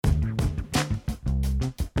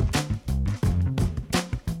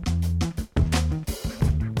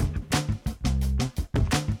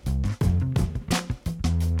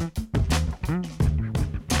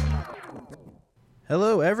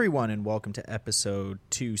Hello, everyone, and welcome to episode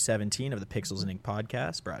 217 of the Pixels and Ink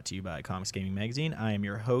podcast, brought to you by Comics Gaming Magazine. I am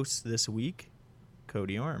your host this week,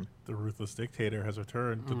 Cody Orm. The ruthless dictator has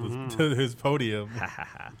returned to his podium.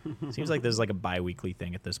 Seems like there's like a bi-weekly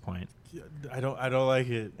thing at this point. I don't like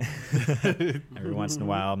it. Every once in a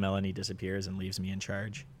while, Melanie disappears and leaves me in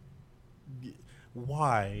charge.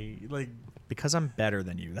 Why? Because I'm better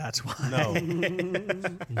than you. That's why.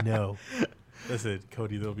 No. Listen,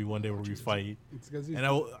 Cody, there'll be one day where we fight, and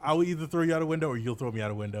I will either throw you out a window or you'll throw me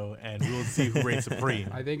out a window, and we will see who reigns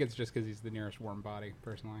supreme. I think it's just because he's the nearest warm body,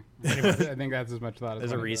 personally. I think that's as much thought as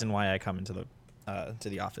there's a reason why I come into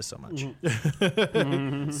the office so much,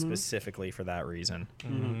 specifically for that reason.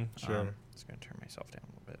 Sure. Just gonna turn myself down a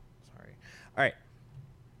little bit. Sorry. All right.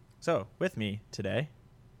 So with me today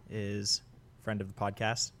is friend of the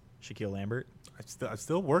podcast, Shaquille Lambert. I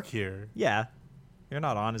still work here. Yeah. You're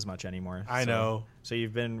not on as much anymore. I know. So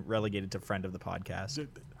you've been relegated to friend of the podcast.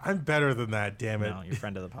 I'm better than that, damn it. No, you're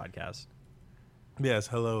friend of the podcast. Yes,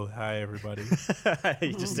 hello. Hi, everybody.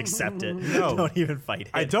 You just accept it. No. Don't even fight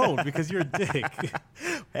it. I don't, because you're a dick.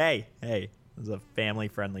 Hey, this is a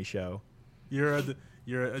family-friendly show. You're a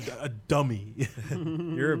dummy.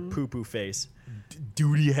 You're a poo-poo face.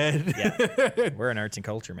 Duty head. Yeah. We're an arts and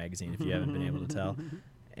culture magazine, if you haven't been able to tell.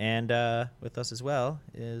 And with us as well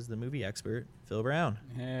is the movie expert, Phil Brown.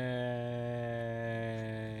 Hey.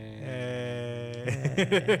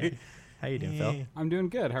 How you doing, Phil? I'm doing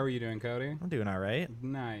good. How are you doing, Cody? I'm doing all right.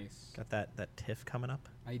 Nice. Got that TIFF coming up?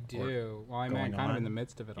 I do. Well, I'm going kind of on. in the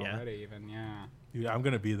midst of it Yeah. already, even. Yeah. Dude, I'm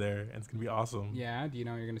going to be there, and it's going to be awesome. Yeah? Do you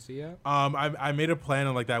know what you're going to see yet? I made a plan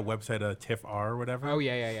on that website, TIFF-R or whatever. Oh,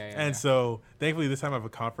 yeah. And so, thankfully, this time I have a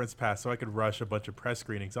conference pass, so I could rush a bunch of press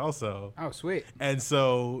screenings also. Oh, sweet. And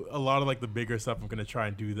so, a lot of the bigger stuff, I'm going to try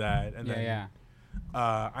and do that. And then,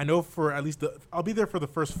 I know for at least I'll be there for the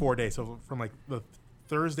first 4 days. So from the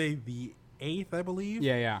Thursday the 8th, I believe.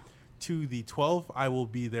 Yeah. To the 12th, I will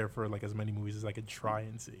be there for as many movies as I could try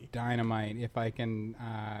and see. Dynamite. If I can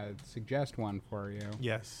suggest one for you.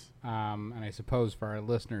 Yes. And I suppose for our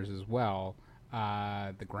listeners as well,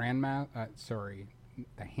 The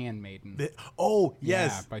Handmaiden. Yes.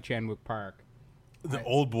 Yeah, by Chan-wook Park. The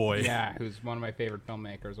Old Boy. Yeah, who's one of my favorite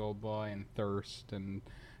filmmakers. Old Boy and Thirst and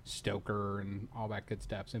Stoker and all that good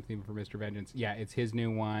stuff. Sympathy for Mr. Vengeance. Yeah, it's his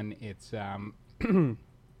new one. It's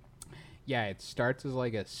yeah, it starts as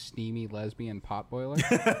a steamy lesbian potboiler,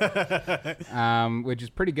 which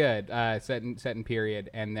is pretty good. Set in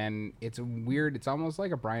period, and then it's weird. It's almost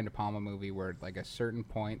like a Brian De Palma movie where at a certain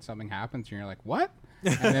point something happens and you're like, what?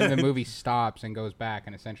 And then the movie stops and goes back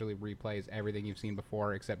and essentially replays everything you've seen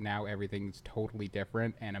before, except now everything's totally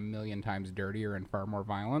different and a million times dirtier and far more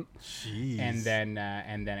violent. Jeez. And then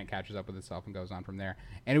it catches up with itself and goes on from there.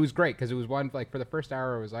 And it was great because it was one for the first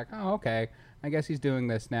hour. It was like, oh, okay, I guess he's doing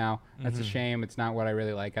this now. That's a shame. It's not what I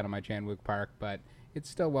really like out of my Chan-wook Park, but it's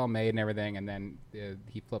still well made and everything. And then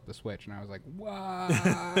he flipped the switch, and I was like,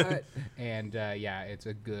 what? And yeah, it's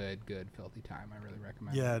a good filthy time. I really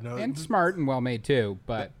recommend. Yeah, it. no, and smart and well made too.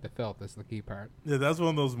 But the filth is the key part. Yeah, that's one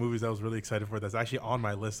of those movies I was really excited for. That's actually on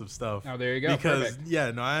my list of stuff. Oh, there you go. Because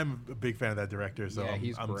Perfect. I'm a big fan of that director, so Yeah,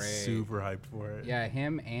 he's I'm great. super hyped for it. Yeah,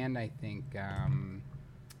 him and I think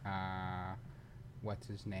what's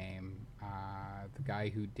his name? The guy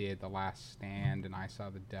who did The Last Stand and I Saw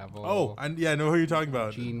the Devil. Oh, I know who you're talking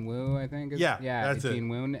about. Gene Woo, I think. Yeah, that's Gene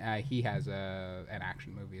Woo. He has an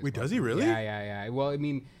action movie. Wait, does he really? Yeah. Well, I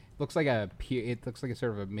mean, it looks like a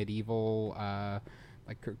sort of a medieval,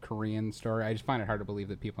 Korean story. I just find it hard to believe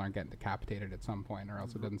that people aren't getting decapitated at some point, or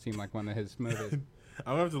else it doesn't seem like one of his movies. I'm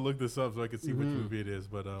gonna have to look this up so I can see which movie it is.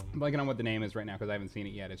 But I'm blanking on what the name is right now because I haven't seen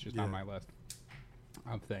it yet. It's just on my list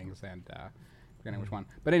of things, and forgetting which one.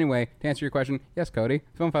 But anyway, to answer your question, yes, Cody,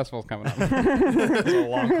 film festival's coming up. It's a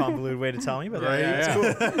long, convoluted way to tell me, but it's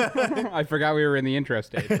cool. I forgot we were in the intro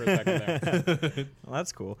stage for a second there. Well,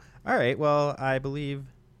 that's cool. All right. Well, I believe,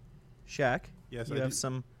 Shaq, Yes, you I have do.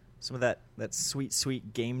 some of that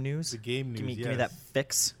sweet game news. The game news. Give me yes. that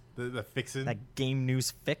fix. The fixin'. That game news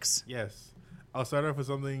fix. Yes. I'll start off with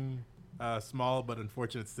something small but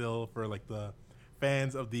unfortunate still for the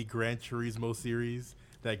fans of the Gran Turismo series.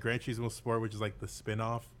 That Gran Turismo Sport, which is the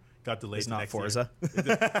spin-off, got delayed It's to not next Forza.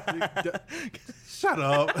 year. Shut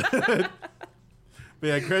up. But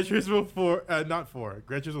yeah, Gran Turismo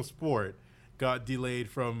Gran Turismo Sport got delayed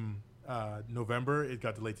from November. It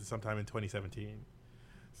got delayed to sometime in 2017.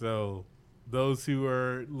 So those who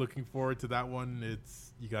are looking forward to that one,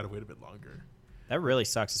 you got to wait a bit longer. That really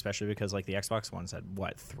sucks, especially because the Xbox One's had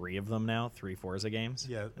 3 of them now, 3 Forza games.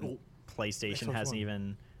 Yeah. PlayStation Xbox hasn't One.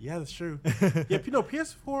 even. Yeah, that's true. Yeah, no,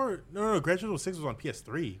 PS4. No, Gran Turismo 6 was on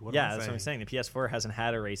PS3. What am I That's what I'm saying. The PS4 hasn't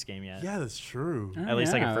had a race game yet. Yeah, that's true. Oh, At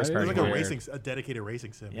least like a yeah, first that is It's person like game. a dedicated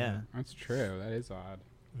racing sim. Yeah. That's true. That is odd.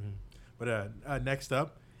 But next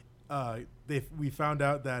up, we found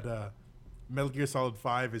out that Metal Gear Solid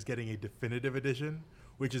 5 is getting a definitive edition,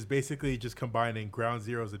 which is basically just combining Ground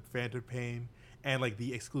Zeroes and Phantom Pain and like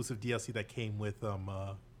the exclusive DLC that came with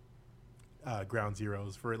Ground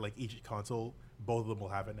Zeroes for like each console. Both of them will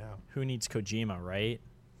have it now. Who needs Kojima, right?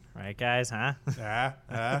 Right, guys? Huh?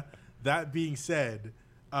 That being said,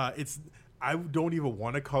 I don't even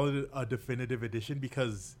want to call it a definitive edition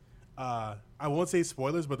because I won't say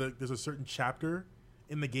spoilers, but there's a certain chapter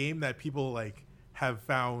in the game that people like have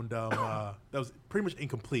found that was pretty much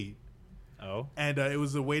incomplete. Oh. And it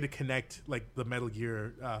was a way to connect like the Metal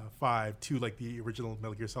Gear 5 to like the original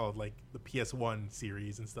Metal Gear Solid, like the PS1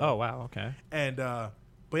 series and stuff. Oh, wow. Okay. And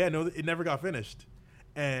but yeah, no, it never got finished,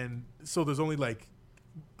 and so there's only like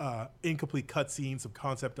incomplete cutscenes, some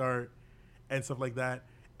concept art, and stuff like that.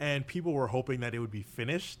 And people were hoping that it would be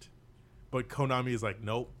finished, but Konami is like,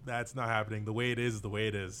 nope, that's not happening. The way it is the way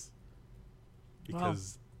it is,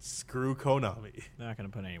 because screw Konami. They're not going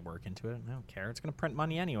to put any work into it. I don't care. It's going to print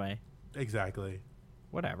money anyway. Exactly.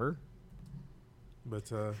 Whatever. But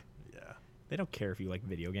yeah, They don't care if you like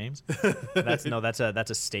video games. That's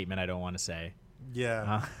a statement I don't want to say.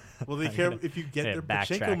 yeah. Well, they care if you get their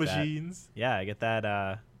backtrack pachinko that. machines. Yeah, I get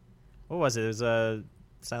that. What was it? It was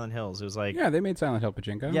Silent Hills. It was like Yeah, they made Silent Hill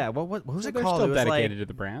Pachinko. yeah. What was So it they're called? still It was dedicated like to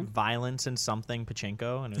the brand. Violence and something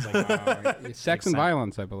Pachinko, and it was like Sex and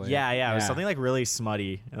violence, I believe. yeah. It was something like really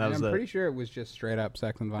smutty, and that And was I'm pretty sure it was just straight up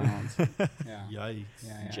sex and violence. Yeah. Yikes.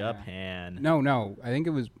 Yeah. Japan. No. I think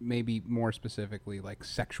it was maybe more specifically like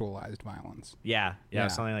sexualized violence. Yeah, Yeah.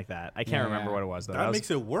 something like that. I can't Yeah, remember yeah. what it was though. That was,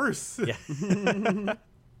 makes it worse. yeah.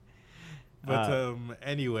 But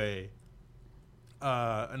anyway,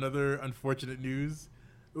 another unfortunate news.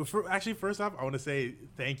 First off, I want to say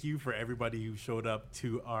thank you for everybody who showed up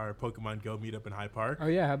to our Pokemon Go meetup in Hyde Park. Oh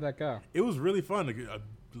yeah, how'd that go? It was really fun. A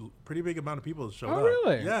pretty big amount of people showed up. Oh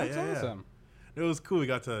really? Yeah, That's yeah, awesome. yeah. It was cool. We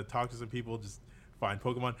got to talk to some people, just find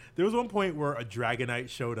Pokemon. There was one point where a Dragonite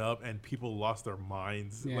showed up and people lost their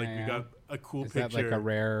minds. Yeah, like we yeah. got a cool Is picture. that like a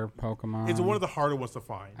rare Pokemon? It's one of the harder ones to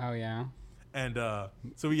find. Oh yeah. And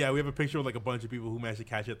so yeah, we have a picture of like a bunch of people who managed to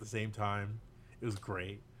catch it at the same time. It was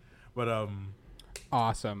great. But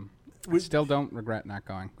Awesome. I We- still don't regret not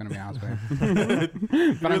going. I'm gonna be honest with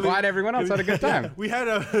you. But I'm glad everyone else had a good time. Yeah, we had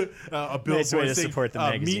a Nice billboard way to saying, support the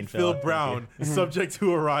magazine, meet Phil. Phil Brown, subject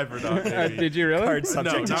to arrive or not. Maybe. Did you really? Card No,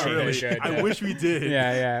 subject to not change. really. Good, I yeah. wish we did.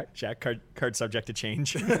 Yeah. Jack card subject to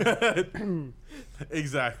change.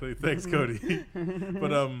 Exactly. Thanks, Cody.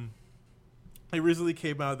 But it recently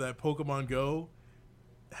came out that Pokemon Go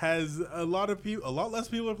has a lot less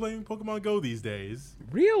people are playing Pokemon Go these days.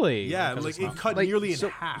 Really? Yeah, Because like it's it not- cut Like, nearly so,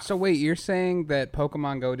 in half. So wait, you're saying that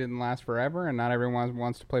Pokemon Go didn't last forever, and not everyone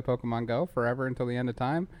wants to play Pokemon Go forever until the end of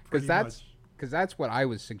time? Pretty Because much. that's what I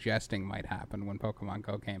was suggesting might happen when Pokemon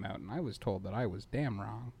Go came out, and I was told that I was damn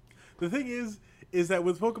wrong. The thing is that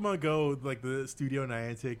with Pokemon Go, like the studio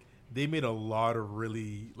Niantic, they made a lot of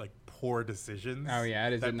really like poor decisions. Oh, yeah?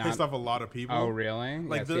 Does that it pissed not- off a lot of people. Oh really?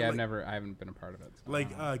 Like Yeah, the- see, like- I haven't been a part of it. So.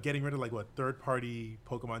 Like getting rid of like third-party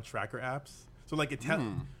Pokemon tracker apps. So like it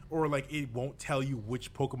or like it won't tell you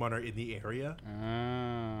which Pokemon are in the area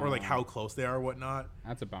or like how close they are, or whatnot.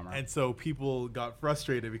 That's a bummer. And so people got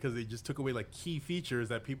frustrated because they just took away like key features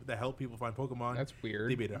that help people find Pokemon. That's weird.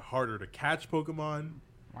 They made it harder to catch Pokemon.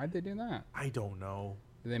 Why'd they do that? I don't know.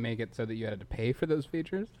 Did they make it so that you had to pay for those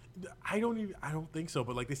features? I don't think so.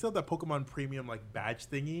 But like they still have that Pokemon Premium like badge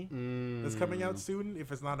thingy that's coming out soon.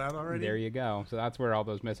 If it's not out already. There you go. So that's where all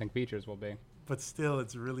those missing features will be. But still,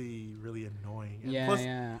 it's really really annoying. And Yeah, plus,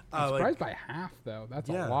 yeah. like- I'm surprised by half though. That's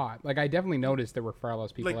Yeah. a lot. Like I definitely noticed there were far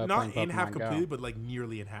less people like out not playing in half Pokemon Go. completely, but like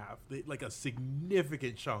nearly in half. Like a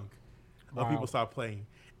significant chunk of Wow. people stopped playing,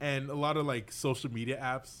 and a lot of like social media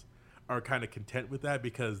apps are kind of content with that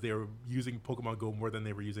because they were using Pokemon Go more than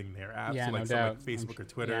they were using their apps. Yeah, so like no some, doubt. like Facebook or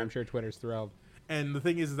Twitter. Yeah, I'm sure Twitter's thrilled. And the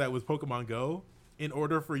thing is that with Pokemon Go, in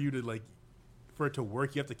order for you to like for it to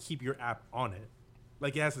work, you have to keep your app on it.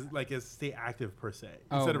 Like it has to stay active per se,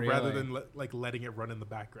 Oh, instead of rather really? than like letting it run in the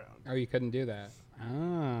background. Oh, you couldn't do that. Oh,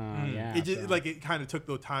 yeah. It just so- like it kind of took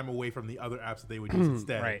the time away from the other apps that they would use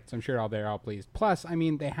instead. right. So I'm sure they're all pleased. Plus, I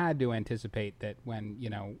mean, they had to anticipate that when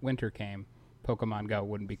winter came, Pokemon Go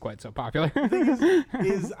wouldn't be quite so popular.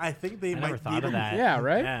 Is I think they I might never thought of that. Yeah,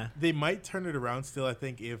 right? Yeah. They might turn it around still. I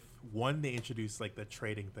think if one they introduce like the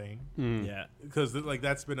trading thing Hmm. Yeah. because like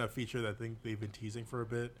that's been a feature that I think they've been teasing for a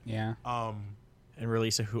bit. Yeah. and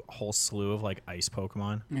release a whole slew of like ice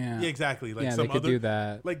Pokemon. Yeah. Yeah, exactly. Like Yeah, some they could other, do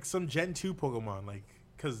that. like some Gen 2 Pokemon, like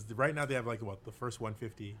because right now they have like what the first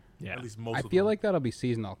 150. Yeah. At least most. I of feel them. like that'll be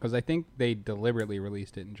seasonal because I think they deliberately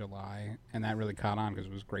released it in July, and that really caught on because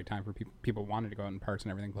it was a great time for people. People wanted to go out in parks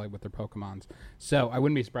and everything, play with their Pokemons. So I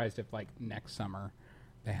wouldn't be surprised if like next summer,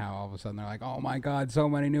 they have all of a sudden they're like, "Oh my God, so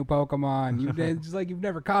many new Pokemon! It's just like you've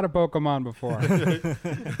never caught a Pokemon before."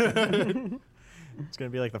 It's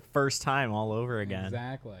gonna be like the first time all over again,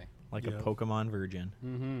 Exactly. like Yep. a Pokemon virgin.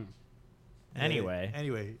 Mm-hmm.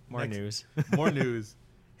 Anyway, more next- news. More news.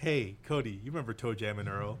 Hey, Cody, you remember Toe Jam and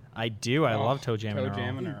Earl? I do. I love Toe Jam and Earl.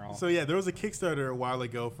 Jam and Earl. So yeah, there was a Kickstarter a while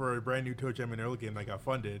ago for a brand new Toe Jam and Earl game that got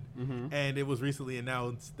funded, and it was recently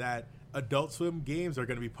announced that Adult Swim Games are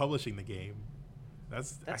going to be publishing the game.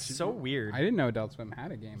 That's actually, so weird. I didn't know Adult Swim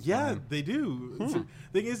had a game. Yeah, plan. they do. So,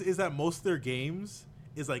 thing is that most of their games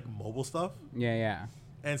is like mobile stuff, Yeah.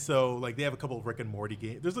 and so like they have a couple of Rick and Morty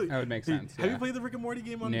games. There's like, That would make sense, Have you yeah. played the Rick and Morty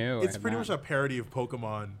game on? No, I it's have pretty not. much a parody of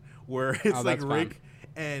Pokemon, where it's like that's fun. Rick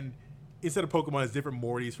and instead of Pokemon, it's different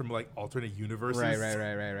Mortys from like alternate universes.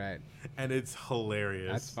 Right. And it's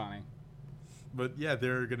hilarious. That's funny. But yeah,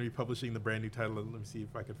 they're going to be publishing the brand new title. Let me see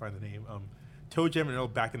if I can find the name. Toe Jam and Earl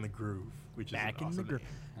Back in the Groove, which is Back an in the awesome Groove. name.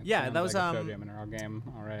 Yeah, sounds that was, like a Toe Jam and Earl game.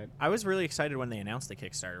 All right. I was really excited when they announced the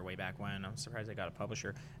Kickstarter way back when. I'm surprised they got a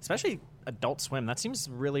publisher, especially Adult Swim. That seems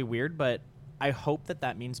really weird, but I hope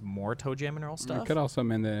that means more Toe Jam and Earl It stuff. could also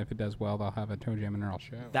mean that if it does well, they'll have a Toe Jam and Earl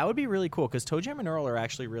show. That would be really cool because Toe Jam and Earl are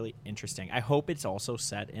actually really interesting. I hope it's also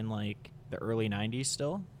set in like the early '90s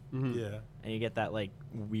still, Yeah. and you get that like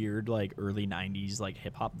weird like early '90s like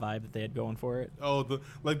hip hop vibe that they had going for it. Oh,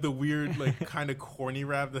 the weird like kind of corny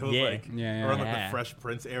rap that was Yeah. like Yeah. around like Yeah. the Fresh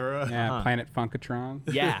Prince era. Yeah, Uh-huh. Planet Funkatron.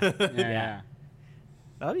 Yeah, Yeah.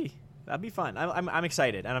 that'd be fun. I'm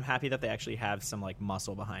excited, and I'm happy that they actually have some like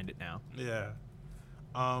muscle behind it now. Yeah.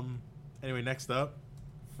 Anyway, next up,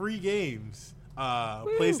 free games.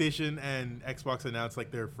 PlayStation and Xbox announced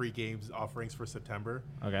like their free games offerings for September.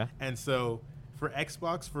 Okay. And so for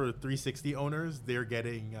Xbox, for 360 owners, they're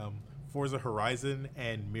getting Forza Horizon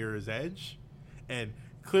and Mirror's Edge. And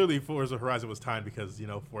clearly Forza Horizon was timed because,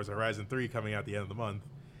 Forza Horizon 3 coming out at the end of the month.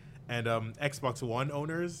 And Xbox One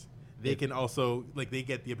owners, they can also, they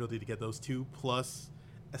get the ability to get those two, plus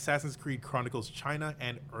Assassin's Creed Chronicles China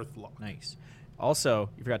and Earthlock. Nice. Also,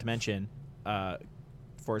 you forgot to mention,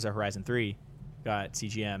 Forza Horizon 3 got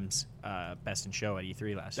CGM's Best in Show at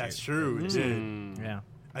E3 last year. That's true. It did. Yeah.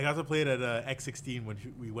 I got to play it at X16 when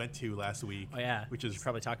we went to last week. Oh yeah, which we is should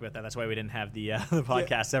probably talk about that. That's why we didn't have the the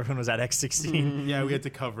podcast. Everyone was at X16 yeah, we had to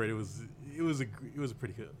cover it. It was a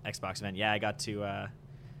pretty good. Xbox event. Yeah, I got to.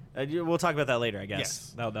 We'll talk about that later, I guess.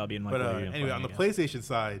 Yes. That'll be in my. But anyway, on the PlayStation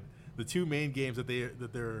side, the two main games that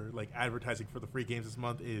they're like advertising for the free games this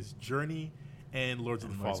month is Journey and Lords of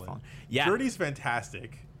the Fallen. Yeah, Journey's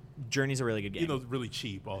fantastic. Journey's a really good game. Really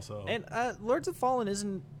cheap also. And Lords of the Fallen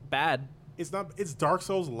isn't bad. It's Dark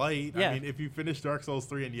Souls light. Yeah. I mean, if you finish Dark Souls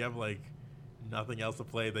 3 and you have like nothing else to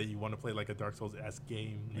play, that you want to play like a Dark Souls-esque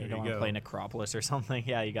game, there You you don't want go. to play Necropolis or something.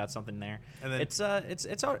 Yeah, you got something there. And then- it's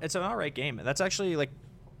an alright game. That's actually like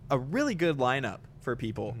a really good lineup for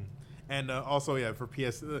people. And also, yeah, for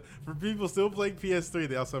for people still playing PS3,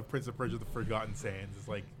 they also have Prince of Persia: The Forgotten Sands. It's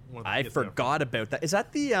like one of the I PS3 forgot about that. Is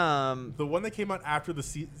that the The one that came out after the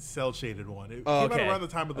cell shaded one. It Oh, came okay. out around the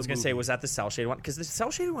time of the I was gonna say, movie. was that the cell shaded one? Because the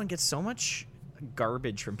cell shaded one gets so much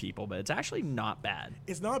garbage from people, but it's actually not bad.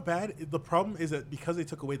 It's not bad. The problem is that because they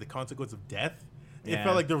took away the consequence of death, it Yeah.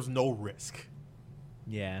 felt like there was no risk.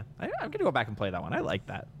 Yeah, I'm gonna go back and play that one. I like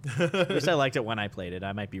that. At least I liked it when I played it.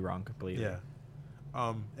 I might be wrong completely. Yeah.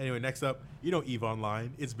 Anyway, next up, EVE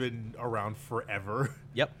Online. It's been around forever.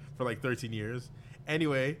 Yep. For like 13 years.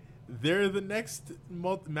 Anyway, they're the next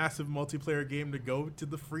massive multiplayer game to go to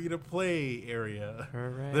the free-to-play area.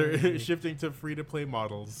 Hooray. They're shifting to free-to-play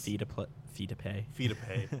models. Fee to pay. Fee to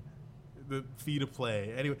pay. The fee to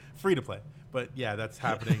play. Anyway, free to play. But yeah, that's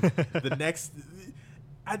happening. The next...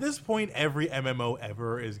 At this point, every MMO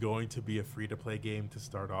ever is going to be a free-to-play game to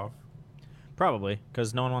start off. Probably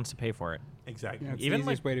because no one wants to pay for it. Exactly. It's Even the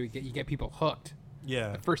easiest way to get people hooked.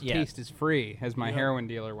 Yeah. The first Yeah. taste is free, as my Yeah. heroin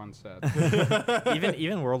dealer once said.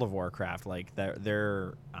 even World of Warcraft, like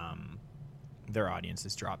their audience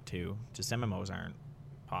has dropped too. Just MMOs aren't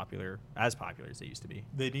as popular as they used to be.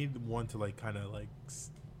 They need one to like kind of like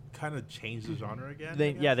kind of change the genre again. I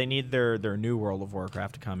They guess. they need their new World of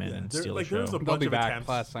Warcraft to come in Yeah, and there- steal like, the there was show. a They'll bunch be of back. attempts.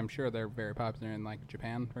 Plus, I'm sure they're very popular in like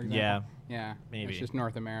Japan, for example. Yeah. Yeah. Maybe. It's just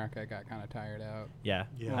North America got kind of tired out. Yeah,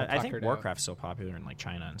 Yeah. I think Tuckered out. Warcraft's so popular in like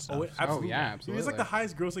China and stuff. Oh, absolutely. yeah, It was like absolutely. the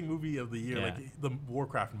highest grossing movie of the year, Yeah. like the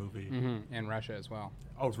Warcraft movie. Mm-hmm. In Russia as well.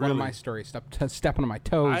 Oh, It's really? one of my stories. Stepping on my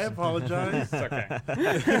toes. I apologize. It's okay.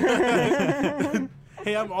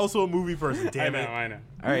 Hey, I'm also a movie person. Damn it. I know.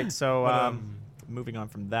 All right, so But, moving on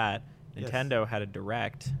from that, Yes. Nintendo had a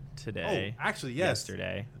direct today. Oh, actually, yes.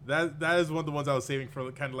 Yesterday. That is one of the ones I was saving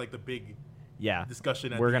for kind of like the big Yeah.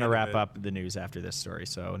 discussion. At We're the gonna end of wrap it. up the news after this story.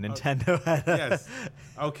 So Nintendo had a, Yes.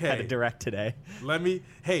 Okay. had a direct today. Let me.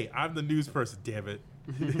 Hey, I'm the news person. Damn it.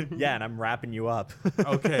 Yeah, and I'm wrapping you up.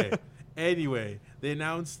 Okay. Anyway, they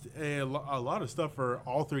announced a lot of stuff for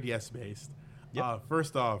all 3DS based. Yep.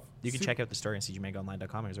 First off, You can check out the story on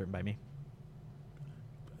cgmagonline.com. It was written by me.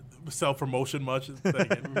 self promotion much.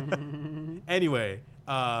 Anyway,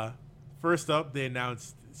 first up, they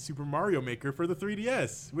announced Super Mario Maker for the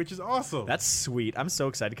 3DS, which is awesome. That's sweet. I'm so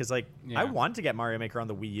excited because I Yeah. want to get Mario Maker on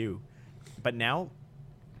the Wii U, but now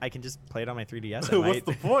I can just play it on my 3DS. I What's might-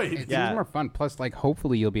 the point? It Yeah. seems more fun. Plus, like,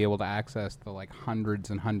 hopefully you'll be able to access the like hundreds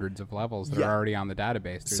and hundreds of levels that Yeah. are already on the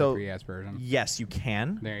database through So- the 3DS version. Yes, you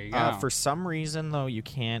can. There you go. For some reason, though, you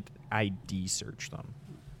can't ID search them.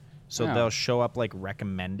 So Oh. they'll show up like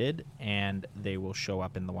recommended, and they will show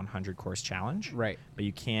up in the 100 course challenge. Right. But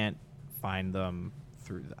you can't find them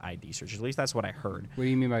through the ID search. At least that's what I heard. What do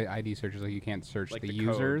you mean by ID searches? Like you can't search Like the code.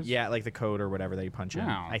 users? Yeah, like the code or whatever that you punch in. Oh,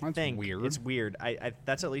 I that's think weird. it's weird. I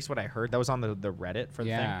that's at least what I heard. That was on the Reddit for the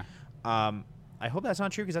Yeah. thing. I hope that's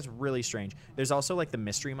not true because that's really strange. There's also like the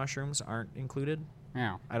mystery mushrooms aren't included.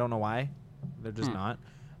 Yeah. I don't know why. They're just not.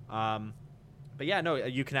 But yeah, no,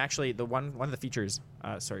 you can actually one of the features.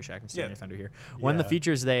 Sorry, Shaq, I'm stealing your thunder here. One of the Yeah.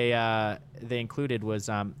 features they included was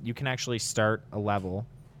you can actually start a level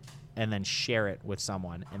and then share it with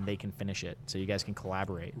someone, and they can finish it, so you guys can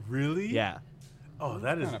collaborate. Really? Yeah, Oh,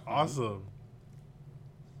 that is Kinda fun. awesome.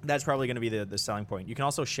 that's probably going to be the selling point. You can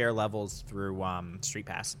also share levels through Street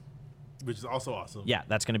Pass. Which is also awesome. Yeah,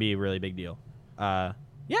 that's going to be a really big deal.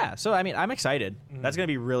 Yeah, so I mean, I'm excited. That's going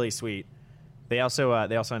to be really sweet. They also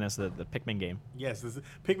announced the Pikmin game. Yes, this is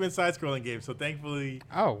Pikmin side-scrolling game. So thankfully,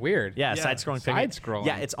 Oh, weird. Yeah, Yeah, side-scrolling Pikmin. side-scrolling.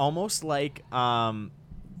 Yeah, it's almost like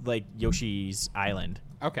Yoshi's Island.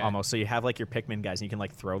 Okay. Almost. So you have like your Pikmin guys, and you can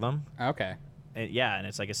like throw them. Okay. And, yeah, and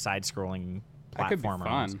it's like a side-scrolling platformer. That could be fun.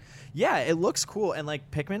 almost. Yeah, it looks cool, and like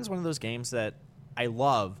Pikmin's one of those games that I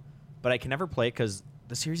love, but I can never play because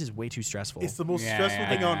the series is way too stressful. it's the most Yeah, stressful yeah,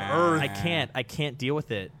 thing on yeah. earth. I can't deal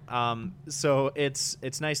with it. So it's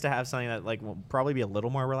nice to have something that like will probably be a little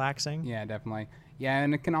more relaxing. Yeah, definitely. Yeah,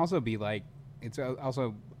 and it can also be like it's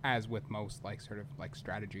also as with most like sort of like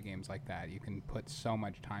strategy games like that, you can put so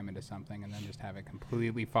much time into something and then just have it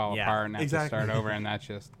completely fall Yeah, apart and have exactly. to start over, and that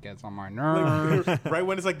just gets on my nerves. Like, right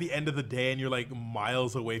when it's like the end of the day and you're like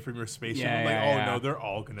miles away from your spaceship, Yeah, I'm like, yeah, oh yeah. no, they're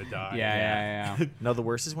all gonna die. Yeah. No, the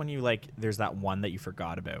worst is when you like there's that one that you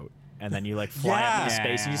forgot about. And then you like fly up into Yeah.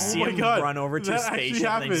 space and you Oh see my him God, run over to a that actually spaceship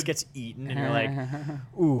and then he just happened. gets eaten and you're like,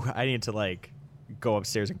 ooh, I need to like go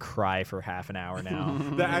upstairs and cry for half an hour now.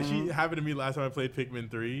 That actually happened to me last time I played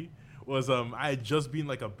Pikmin 3. Was I had just been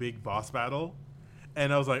like a big boss battle,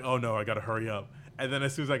 and I was like, oh no, I gotta hurry up. And then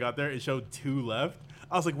as soon as I got there, it showed 2 left.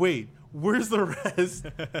 I was like, wait, where's the rest?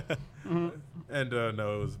 And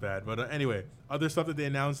no, it was bad. But anyway, other stuff that they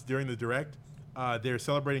announced during the direct. They're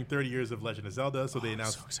celebrating 30 years of Legend of Zelda, so they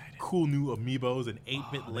announced so excited. cool new amiibos, an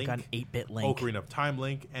 8-bit They Link, got an 8-bit Link. Ocarina of Time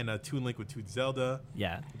Link, and a Toon Link with Toon Zelda.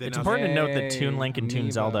 Yeah. They It's announced- important to note that Yay, Toon Link and Toon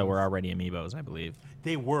Zelda amiibos. were already amiibos, I believe.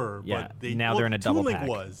 They were, Yeah, but they now they're in a Toon double Link pack.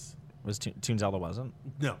 was. Was Toon Zelda wasn't?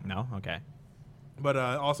 No. No? Okay. But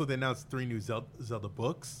also, they announced 3 new Zelda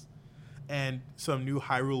books and some new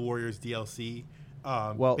Hyrule Warriors DLC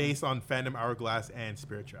Well- based on Phantom Hourglass and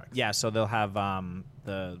Spirit Tracks. Yeah, so they'll have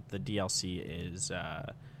the DLC is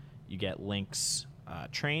you get Link's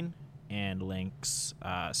train and Link's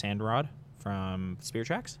sand rod from Spirit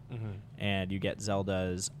Tracks, and you get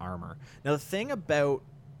Zelda's armor. Now the thing about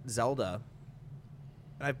Zelda,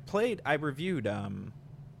 I reviewed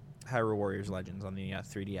Hyrule Warriors Legends on the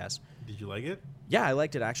 3DS. Did you like it? Yeah, I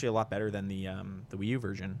liked it actually a lot better than the Wii U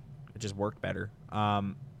version. It just worked better.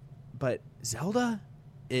 But Zelda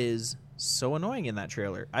is so annoying in that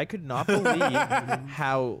trailer. I could not believe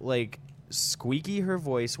how like squeaky her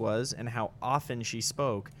voice was and how often she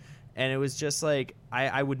spoke. And it was just like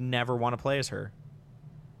I would never want to play as her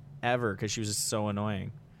ever because she was just so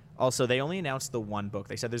annoying. Also, they only announced the one book.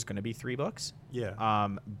 They said there's going to be 3 books. Yeah.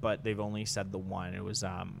 But they've only said the one. It was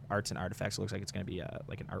Arts and Artifacts. It looks like it's going to be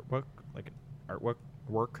like an artwork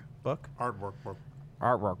book. Artwork book.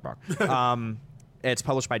 Artwork book. It's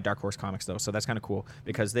published by Dark Horse Comics though, so that's kind of cool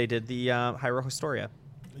because they did the Hyrule Historia.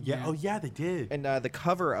 Yeah. Yeah. Oh yeah, they did. And the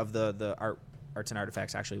cover of the arts and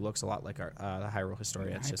artifacts actually looks a lot like the Hyrule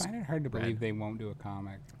Historia. It's I just find it hard to red. believe they won't do a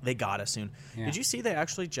comic. They gotta soon. Yeah. Did you see they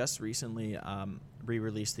actually just recently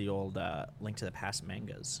re-released the old Link to the Past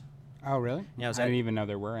mangas? Oh, really? Yeah, was I that- didn't even know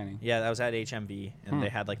there were any. Yeah, that was at HMV, and they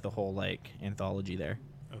had like the whole like anthology there.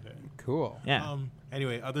 Okay. Cool. Yeah.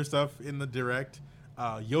 Anyway, other stuff in the direct.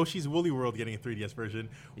 Yoshi's Woolly World getting a 3DS version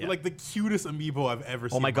Yeah. with like the cutest amiibo I've ever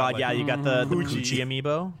seen. Oh my in god, life. yeah, you got the Poochie. Poochie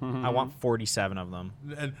amiibo. I want 47 of them.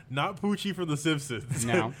 And not Poochie from The Simpsons.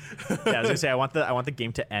 No. Yeah, I was gonna say I want the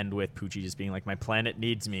game to end with Poochie just being like my planet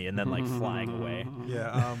needs me and then like flying away.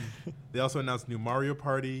 Yeah. They also announced new Mario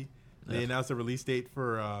Party. They announced a release date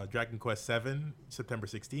for Dragon Quest VII, September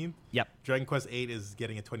 16th. Yep. Dragon Quest VIII is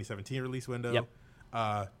getting a 2017 release window.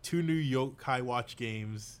 Yep. 2 new Yokai Watch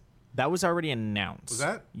games. That was already announced. Was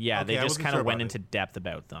that? Yeah, Okay, they I just wasn't kind sure of went about into depth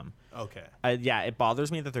about them. Okay. Yeah, it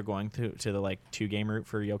bothers me that they're going to the like 2-game route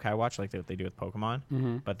for Yokai Watch, like they do with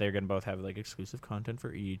Pokemon. But they're gonna both have like exclusive content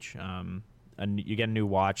for each. And you get a new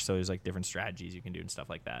watch, so there's like different strategies you can do and stuff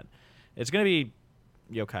like that. It's gonna be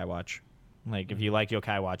Yokai Watch. Like if you like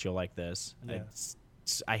Yokai Watch, you'll like this. Yeah.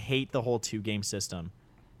 I hate the whole 2-game system.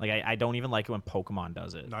 Like I don't even like it when Pokemon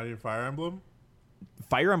does it. Not even Fire Emblem?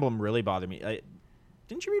 Fire Emblem really bothered me.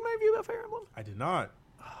 Didn't you read my review about Fire Emblem? I did not.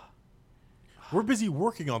 We're busy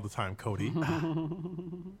working all the time, Cody.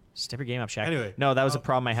 Step your game up, Shaq. Anyway, no, that was a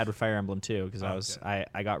problem I had with Fire Emblem too, because Okay.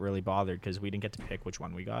 I got really bothered because we didn't get to pick which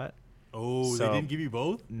one we got. Oh, So- they didn't give you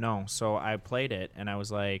both? No, so I played it and I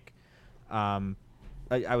was like,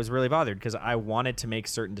 I was really bothered because I wanted to make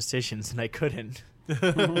certain decisions and I couldn't.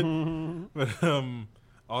 But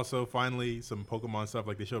also, finally, some Pokemon stuff.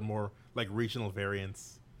 Like they showed more like regional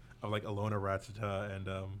variants of like Alola Rattata and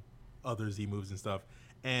other Z moves and stuff,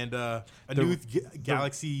 and a new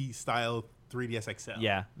Galaxy style 3DS XL.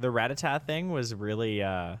 Yeah, the Rattata thing was really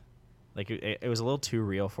like it was a little too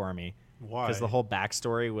real for me. Why? Because the whole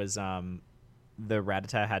backstory was the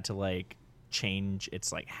Rattata had to like change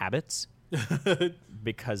its like habits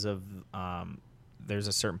because of there's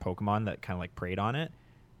a certain Pokemon that kind of like preyed on it,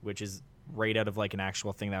 which is right out of like an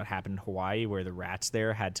actual thing that would happen in Hawaii where the rats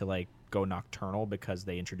there had to like go nocturnal because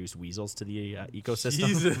they introduced weasels to the ecosystem.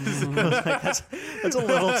 Jesus. Like, that's a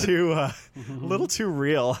little too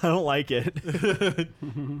real. I don't like it.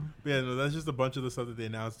 Yeah, no, that's just a bunch of the stuff that they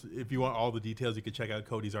announced. If you want all the details, you can check out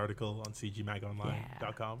Cody's article on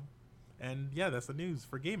cgmagonline.com. And yeah, that's the news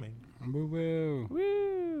for gaming. Woo woo.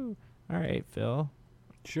 Woo! All right, Phil.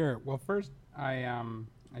 Sure. Well, first, I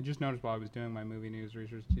just noticed while I was doing my movie news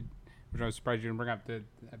research, which I was surprised you didn't bring up, that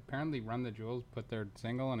apparently Run the Jewels put their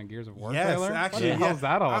single in a Gears of War Yes, trailer. actually, what the hell's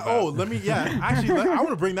that all about? I want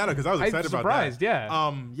to bring that up because I was I'm excited about surprised, that.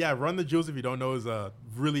 yeah. Run the Jewels, if you don't know, is a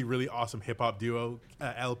really, really awesome hip hop duo,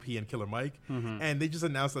 LP and Killer Mike, and they just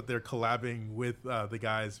announced that they're collabing with the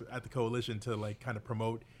guys at the Coalition to like kind of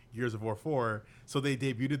promote Gears of War 4. So they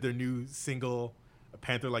debuted their new single,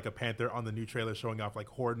 Panther Like a Panther, on the new trailer, showing off like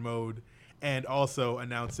Horde mode, and also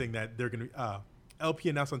announcing that they're going to. LP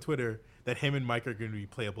announced on Twitter that him and Mike are going to be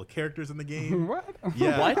playable characters in the game. What?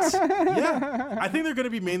 Yeah. What? Yeah. I think they're going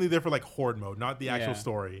to be mainly there for like Horde mode, not the actual Yeah.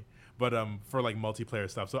 story, but for like multiplayer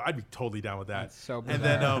stuff. So I'd be totally down with that. That's so And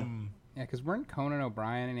bizarre. then Yeah, because weren't Conan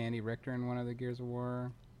O'Brien and Andy Richter in one of the Gears of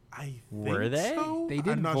War? I think Were they? so? They I'm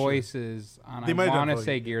did not sure. voices on, They I might have done want to voices.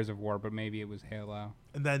 say Gears of War, but maybe it was Halo.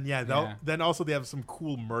 And then Yeah. then also they have some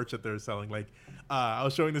cool merch that they're selling. Like I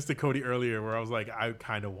was showing this to Cody earlier, where I was like, I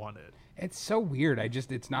kind of want it. It's so weird.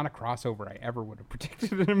 It's not a crossover I ever would have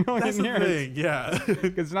predicted in a million That's the years. thing, yeah.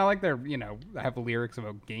 Because it's not like they're, have lyrics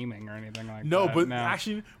about gaming or anything like No, that. but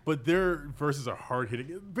actually, their verses are hard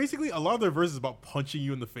hitting. Basically, a lot of their verses is about punching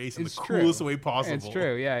you in the face in It's the true. coolest way possible. It's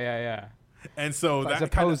true. Yeah. And so I that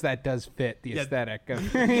suppose that does fit the Yeah. aesthetic of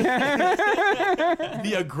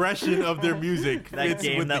the aggression of their music That fits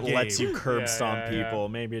game with that the lets game. you curb Yeah, stomp yeah, yeah. people.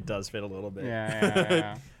 Maybe it does fit a little bit.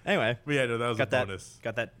 yeah. Anyway, But yeah, no, that was got a that bonus.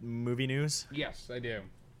 got that movie news. Yes, I do.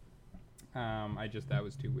 That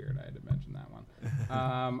was too weird. I had to mention that one.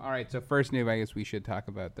 All right, so first news, I guess we should talk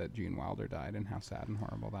about that Gene Wilder died and how sad and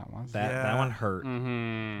horrible that was. That Yeah. one hurt.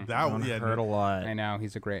 Mm-hmm. That one yeah, hurt a lot. I know he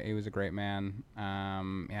was a great man.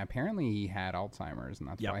 Apparently he had Alzheimer's, and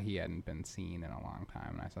that's Yep. why he hadn't been seen in a long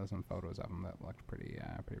time. And I saw some photos of him that looked pretty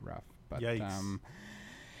rough. But Yikes.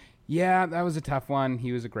 yeah, that was a tough one.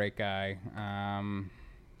 He was a great guy.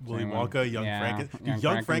 Willy anyone- Wonka, Young yeah, Frankenstein.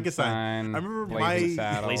 Young Frankenstein. I remember Blazing my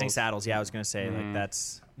Saddles. Blazing Saddles. Yeah, I was gonna say like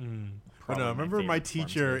that's probably remember my favorite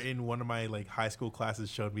teacher performance. in one of my like high school classes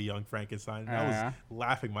showed me Young Frankenstein. I Yeah. was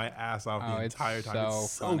laughing my ass off the it's entire time.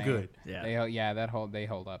 It's so funny. good. Yeah. They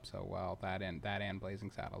hold up so well. That and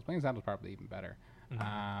Blazing Saddles. Blazing Saddles probably even better.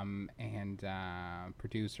 And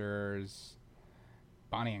producers,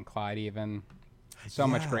 Bonnie and Clyde even. So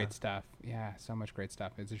much Yeah. great stuff. Yeah, so much great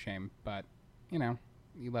stuff. It's a shame, but you know,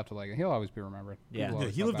 you left a legacy. He'll always be remembered. Yeah. People Yeah,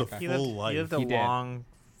 always he love lived that a guy. full life. He lived a He did. long,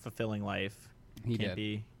 fulfilling life. He can't did.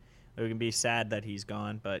 be. We can be sad that he's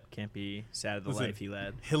gone, but can't be sad at the Listen, life he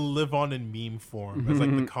led. He'll live on in meme form as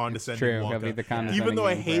like the condescending true. Wonka. He'll be the condescending Even though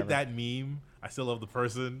I meme hate forever. that meme, I still love the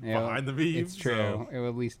person It'll- behind the meme. It's true. so- It will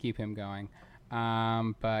at least keep him going.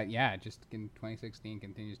 But yeah, just in 2016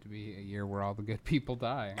 continues to be a year where all the good people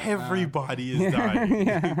die. Everybody is dying.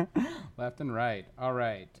 yeah, left and right. All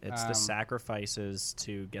right. It's the sacrifices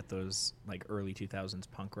to get those like early 2000s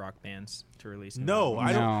punk rock bands to release. new No,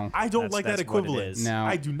 albums. I don't That's- like that that's what it equivalent. is. No.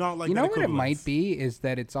 I do not like You that know what it equivalence. might be is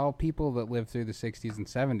that it's all people that lived through the 60s and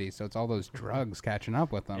 70s, so it's all those drugs catching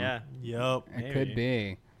up with them. Yeah, Yep. It could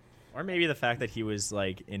be. or maybe the fact that he was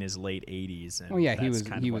like in his late 80s. And Well, yeah, he that's was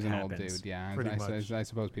kind of he what was an old happens. dude. Yeah, Pretty I much. I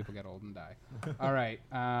suppose people get old and die. All right.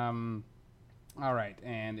 All right.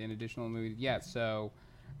 And in additional movies, so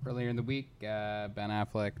earlier in the week, Ben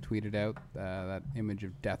Affleck tweeted out that image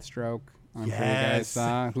of Deathstroke. I'm sure you guys Yes.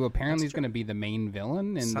 saw, who apparently is going to be the main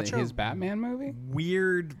villain in Such a his Batman movie.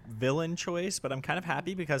 Weird villain choice, but I'm kind of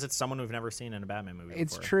happy because it's someone we've never seen in a Batman movie.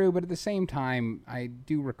 It's before. true, but at the same time, I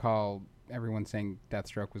do recall everyone saying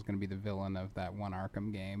Deathstroke was going to be the villain of that one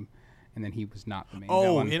Arkham game, and then he was not the main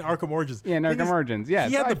villain. In Arkham Origins. Yeah, in Thing Arkham is, Origins, yeah,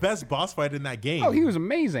 He so had I- the best boss fight in that game. Oh, he was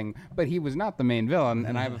amazing, but he was not the main villain,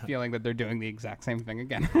 and I have a feeling that they're doing the exact same thing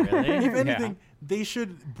again. Really? If Yeah. anything, they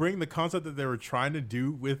should bring the concept that they were trying to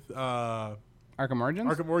do with Arkham Origins?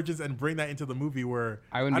 Arkham Origins and bring that into the movie where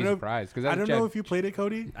I wouldn't be don't know- surprised, 'cause I that's don't Jeff- know if you played it,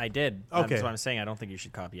 Cody. I did. Okay. That's what I'm saying. I don't think you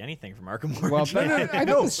should copy anything from Arkham Well, Origins. but I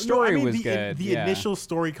thought the story was good. The yeah. initial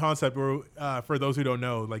story concept, where for those who don't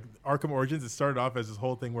know, like Arkham Origins, it started off as this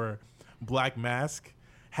whole thing where Black Mask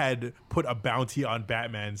had put a bounty on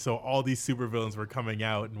Batman, so all these supervillains were coming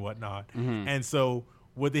out and whatnot. Mm-hmm. And so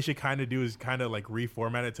what they should kind of do is kind of like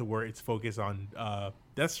reformat it to where it's focused on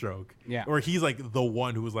Deathstroke. Yeah. Or he's like the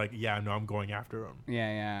one who was like, yeah, no, I'm going after him.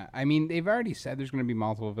 Yeah. I mean, they've already said there's going to be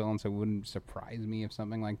multiple villains, so it wouldn't surprise me if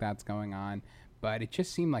something like that's going on. But it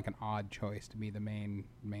just seemed like an odd choice to be the main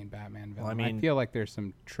Batman villain. I I mean- feel like there's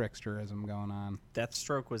some tricksterism going on.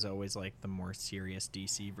 Deathstroke was always like the more serious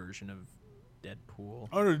DC version of Deadpool.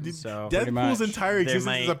 Oh, no, So- Pretty Deadpool's much. entire They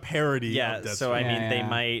existence is a might- parody Yeah, of Deathstroke. so I Yeah, mean, they yeah.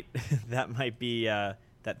 might that might be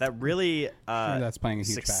that really Sure, that's playing a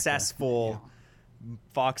huge factor. successful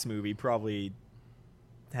Fox movie probably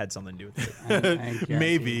had something to do with it. I guarantee,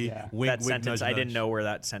 Maybe. Yeah. Wink, That wink, sentence, nudge, I didn't nudge. know where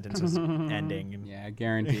that sentence was ending. And Yeah,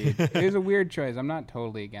 guaranteed. It was a weird choice. I'm not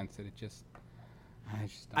totally against it. It just, don't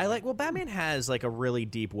I like. Well, Batman has like a really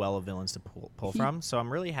deep well of villains to pull from, so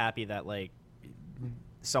I'm really happy that like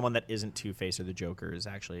someone that isn't Two-Face or the Joker is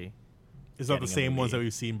actually. It's not the getting a same ones that movie.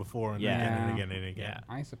 we've seen before and Yeah. again and Yeah. again and again.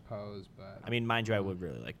 Yeah. I suppose, but I mean, mind you, I would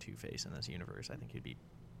really like Two-Face in this universe. I think he'd be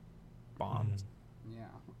bombed. yeah.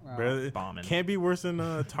 Well, Brother, Bombing. can't be worse than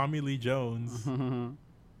Tommy Lee Jones.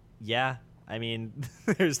 Yeah, I mean,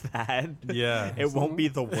 there's that. Yeah. It won't be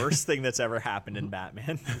the worst thing that's ever happened in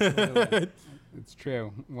Batman. it's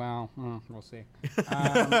true. Well, we'll see.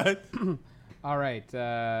 All right.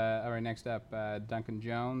 Next up, Duncan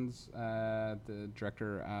Jones, the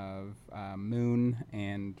director of Moon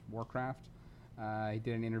and Warcraft. He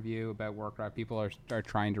did an interview about Warcraft. People are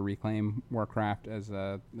trying to reclaim Warcraft as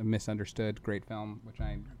a misunderstood great film, which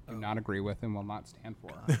I do not agree with and will not stand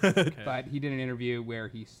for. But he did an interview where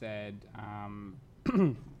he said.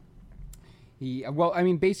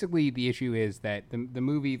 Basically, the issue is that the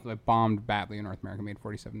movie that bombed badly in North America made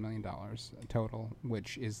 $47 million total,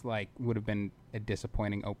 which is would have been a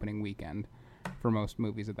disappointing opening weekend for most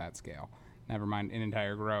movies of that scale. Never mind an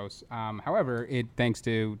entire gross. However, thanks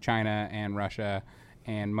to China and Russia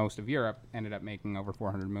and most of Europe, ended up making over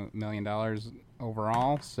 $400 million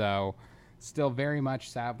overall. So, still very much,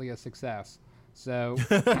 sadly, a success. So.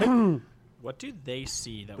 What do they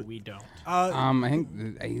see that we don't? I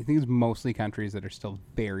think it's mostly countries that are still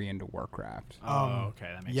very into Warcraft. Oh,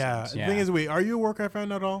 okay, that makes Yeah. sense. The Yeah. thing is, wait, are you a Warcraft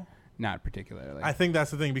fan at all? Not particularly. I think that's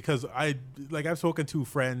the thing because I've spoken to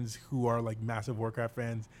friends who are like massive Warcraft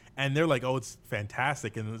fans, and they're like, "Oh, it's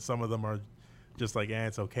fantastic," and some of them are just like, "Eh,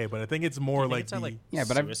 it's okay." But I think it's more Do you think like it's that, like Yeah,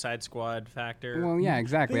 but I've- Suicide Squad factor. Well, yeah,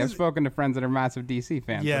 exactly. Thing I've is- spoken to friends that are massive DC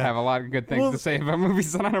fans Yeah. that have a lot of good things Well, to say about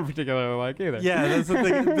movies that I don't particularly like either. yeah, that's the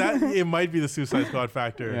thing. That it might be the Suicide Squad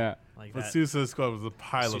factor. Yeah. Like But that Suicide Squad was a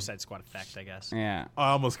pile of. Suicide Squad effect, I guess. Yeah.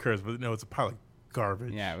 I almost cursed, but no, it's a pile of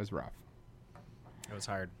garbage. Yeah, it was rough. It was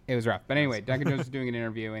hard. It was rough. But anyway, Duncan Jones was doing an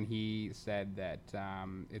interview, and he said that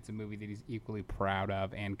it's a movie that he's equally proud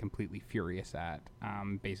of and completely furious at.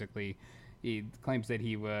 Basically, he claims that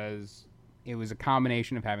it was a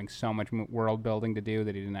combination of having so much world building to do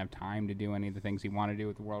that he didn't have time to do any of the things he wanted to do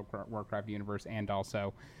with the Warcraft universe, and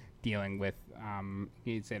also dealing with,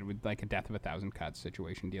 he said, with like a death of 1,000 cuts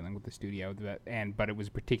situation, dealing with the studio. But it was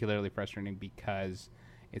particularly frustrating because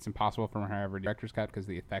it's impossible for him to have a director's cut because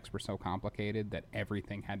the effects were so complicated that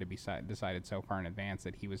everything had to be decided so far in advance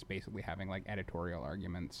that he was basically having like editorial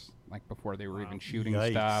arguments like before they were even shooting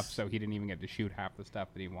Yikes. stuff. So he didn't even get to shoot half the stuff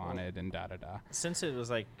that he wanted and da-da-da. Since it was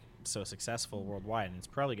like so successful worldwide, and it's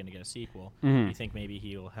probably going to get a sequel, Mhm. you think maybe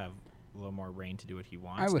he'll have a little more reign to do what he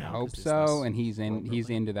wants? I would now, hope 'cause it's so, less and he's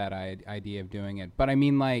world-building? into that idea of doing it. But I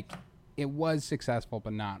mean, like, it was successful,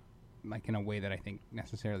 but not like in a way that I think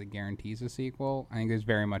necessarily guarantees a sequel. I think there's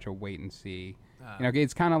very much a wait and see.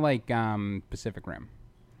 It's kind of like Pacific Rim.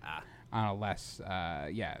 On a less,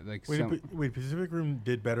 like Wait, Pacific Rim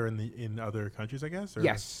did better in other countries, I guess. Or?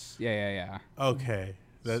 yes, yeah. Okay,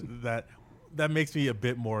 that makes me a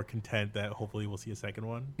bit more content that hopefully we'll see a second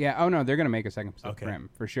one. Yeah. Oh no, they're gonna make a second Pacific Okay. Rim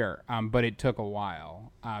for sure. But it took a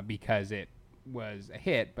while because it was a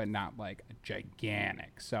hit, but not like a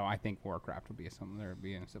gigantic. So I think Warcraft will be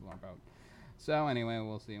in a similar boat. So anyway,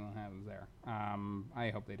 we'll see what happens there. I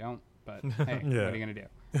hope they don't, but hey, Yeah. what are you gonna do?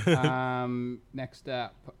 Next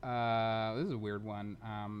up, this is a weird one.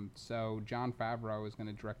 So Jon Favreau is going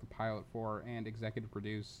to direct the pilot for and executive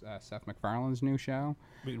produce Seth MacFarlane's new show.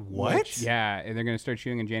 Wait, what? Which, yeah, and they're going to start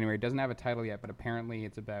shooting in January. It doesn't have a title yet, but apparently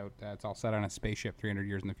it's about it's all set on a spaceship 300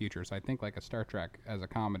 years in the future. So I think like a Star Trek as a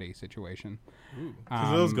comedy situation.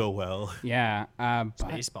 Because those go well. Yeah, but-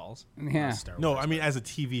 Spaceballs. Yeah. Star No, Wars. I mean as a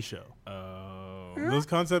TV show. Oh. Those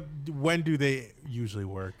concepts, when do they usually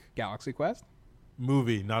work? Galaxy Quest.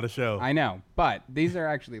 Movie, not a show. I know, but these are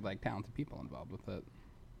actually like talented people involved with it.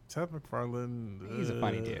 Seth MacFarlane. He's a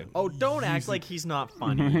funny dude. Oh, don't act like he's not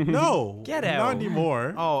funny. No, Get out. Not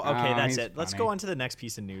anymore. Oh, okay, Oh, that's he's it. Let's funny. go on to the next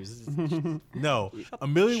piece of news. No, A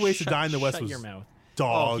Million Ways to Die in the West Shut was your mouth.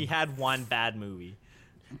 dog, Oh, he had one bad movie.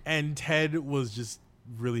 and Ted was just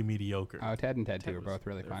really mediocre. Oh, Ted and Ted 2 Ted were was- both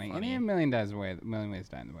really they're funny. funny. And even Million Ways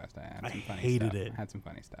to Die in the West. I had some funny hated stuff. it. Had some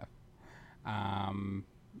funny stuff.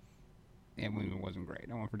 It wasn't great.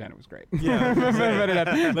 I won't pretend it was great. Yeah,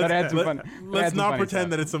 but it had some fun. Let's not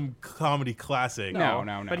pretend that it's some comedy classic. No.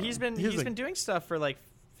 But he's been Here's the- been doing stuff for like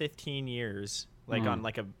 15 years, like on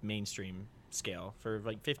like a mainstream scale for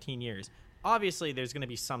like 15 years. Obviously, there's going to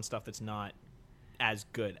be some stuff that's not as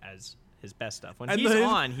good as his best stuff. When And he's then-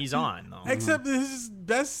 on, he's on though. Except his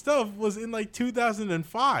best stuff was in like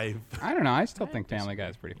 2005. I don't know. I still think Family Guy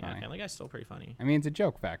is pretty Yeah, funny. Family Guy's still pretty funny. I mean, it's a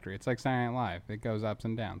joke factory. It's like Saturday Night Live. It goes ups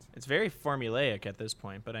and downs. It's very formulaic at this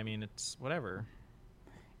point, but I mean, it's whatever.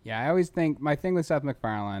 Yeah, I always think my thing with Seth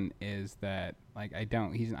MacFarlane is that like I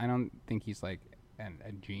don't think he's like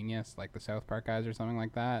a genius like the South Park guys or something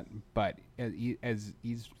like that. But as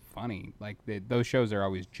he's funny, like those shows are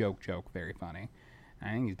always joke very funny.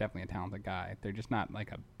 I think he's definitely a talented guy. They're just not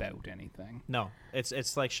like about anything. No,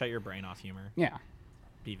 it's like shut your brain off humor. Yeah,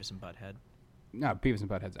 Beavis and Butthead. no, Beavis and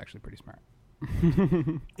Butthead's actually pretty smart.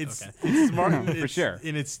 It's, Okay. it's smart For it's sure.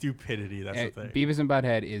 in its stupidity. That's the thing. Beavis and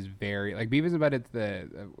Butthead is very like Beavis and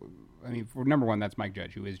Butthead's for number one, that's Mike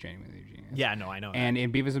Judge, who is genuinely a genius. Yeah, no, I know. And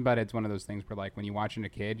in Beavis and Butthead, it's one of those things where, like, when you watch it as a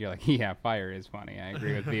kid, you're like, yeah, fire is funny. I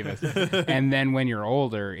agree with Beavis. And then when you're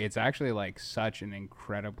older, it's actually, like, such an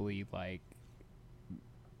incredibly, like,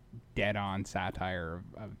 dead-on satire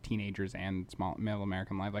of teenagers and small middle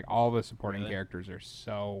American life. Like, all the supporting Really? characters are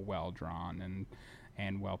so well drawn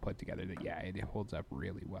and well put together that, yeah, it holds up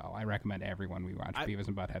really well. I recommend everyone we watch Beavis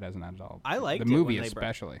and Butthead as an adult. I liked the it movie when they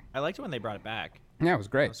especially. I liked it when they brought it back. Yeah, it was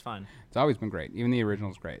great. It was fun. It's always been great. Even the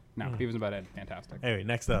original's great. No, Beavis and Butthead, fantastic. Anyway,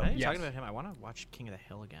 next up. Now you're Yes. talking about him. I want to watch King of the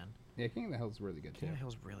Hill again. Yeah, King of the Hill's really good too. King of the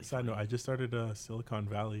Hill's really Side funny. note: I just started Silicon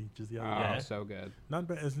Valley just the Oh, other day. Yeah. so good. Not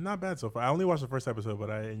bad. It's not bad so far. I only watched the first episode, but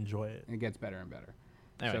I enjoy it. It gets better and better.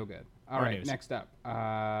 Anyway, So good. All more right, news. next up.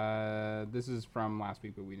 This is from last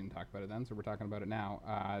week, but we didn't talk about it then, so we're talking about it now.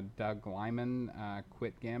 Doug Liman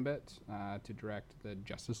quit Gambit to direct the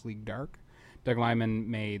Justice League Dark. Doug Liman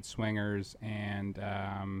made Swingers and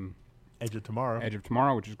Edge of Tomorrow. Edge of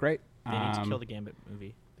Tomorrow, which is great. They need to kill the Gambit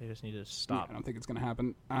movie. They just need to stop. I don't think it's going to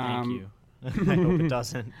happen. Thank you. I hope it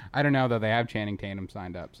doesn't. I don't know, though. They have Channing Tatum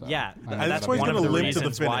signed up. So Yeah, I don't know that's that's why he's one of gonna the live to the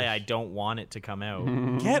reasons why finish. I don't want it to come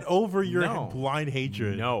out. Get over your No. blind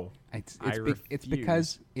hatred. No. It's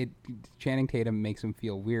because Channing Tatum makes him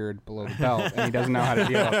feel weird below the belt, and he doesn't know how to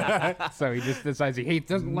deal with it. So he just decides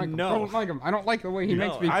doesn't like him. I don't like him. I don't like the way he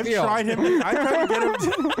makes me feel. I tried to get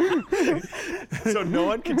him to... So no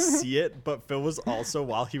one can see it, but Phil was also,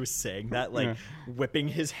 while he was saying that, like whipping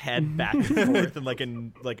his head back and forth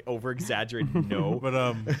and like over exaggerated no. But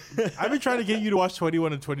I've been trying to get you to watch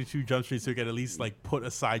 21 and 22 Jump Street so you can at least like put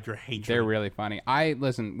aside your hatred. They're really funny.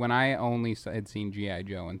 When I only had seen G.I.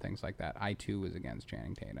 Joe and things like that, I too was against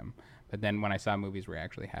Channing Tatum. But then when I saw movies where he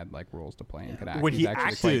actually had like roles to play and could act, when he's he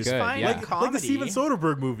actually acted, quite good. fine. Yeah. like the Steven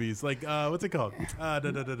Soderbergh movies, like what's it called?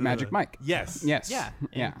 Magic Mike. Yes. Yeah,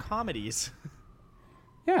 in comedies.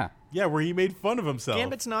 Yeah. Yeah, where he made fun of himself.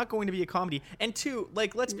 Gambit's not going to be a comedy. And two,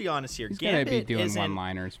 like, let's be honest here. He's Gambit gonna be doing isn't,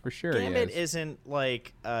 one-liners for sure. Gambit he is. isn't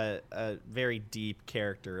like a very deep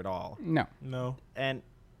character at all. No. And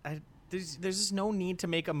there's just no need to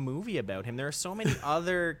make a movie about him. There are so many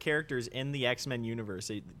other characters in the X-Men universe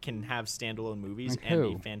that can have standalone movies Like and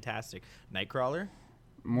who? be fantastic. Nightcrawler?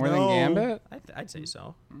 More No. than Gambit? I'd say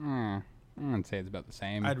so. I wouldn't say it's about the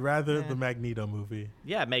same. I'd rather the Magneto movie.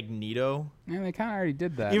 Yeah, Magneto. Yeah, they kind of already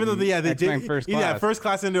did that. Even though they X-Men did. First Yeah, Class. First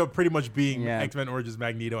Class ended up pretty much being Yeah. X-Men Origins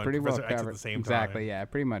Magneto Pretty and well Professor X covered. at the same Exactly, time. yeah,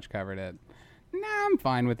 pretty much covered it. Nah, I'm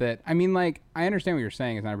fine with it. I mean, like, I understand what you're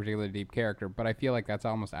saying. It's not a particularly deep character, but I feel like that's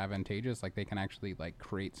almost advantageous. Like, they can actually, like,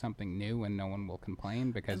 create something new and no one will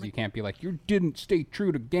complain because you can't be like, you didn't stay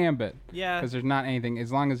true to Gambit. Yeah. Because there's not anything,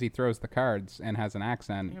 as long as he throws the cards and has an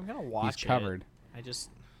accent, I'm gonna watch he's covered. I just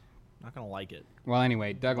not gonna like it. Well,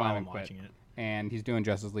 anyway, Doug While Liman I'm quit. watching it. And he's doing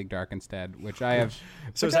Justice League Dark instead, which I have...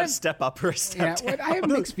 So is that a step up or a step down? What I have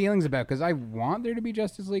mixed feelings about because I want there to be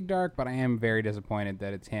Justice League Dark, but I am very disappointed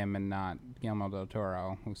that it's him and not Guillermo del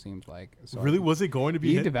Toro, who seems like Really, was it going to be?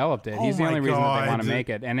 he him? developed it. Oh He's the my only reason that they want God. to make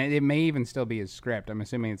it, and it may even still be his script. I'm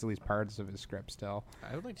assuming it's at least parts of his script still.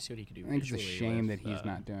 I would like to see what he could do. I think it's a visually shame with, that he's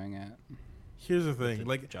not doing it. Here's the thing. the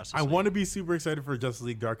Like, Justice I League. want to be super excited for Justice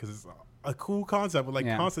League Dark because it's a cool concept with like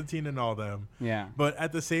Yeah. Constantine and all them. Yeah. But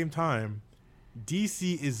at the same time,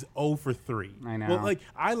 DC is 0 for 3. I know. Well, like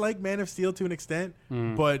I like Man of Steel to an extent,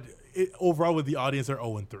 but overall with the audience are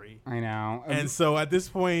 0 and 3. I know. And so at this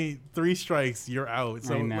point, 3 strikes, you're out.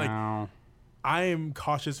 So I know. like I am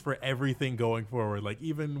cautious for everything going forward. Like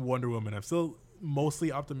even Wonder Woman, I'm still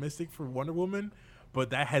mostly optimistic for Wonder Woman,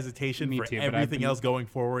 but that hesitation Me for too, but I've everything been- else going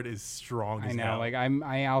forward is strong I as know. hell. Like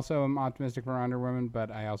I also am optimistic for Wonder Woman,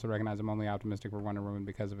 but I also recognize I'm only optimistic for Wonder Woman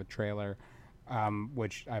because of a trailer.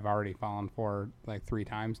 Which I've already fallen for like 3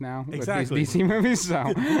 times now Exactly. with these DC movies. So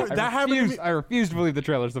happened to me- I refuse to believe the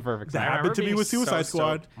trailer's the perfect That sign. happened to me being with Suicide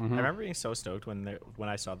Squad. I remember being so stoked when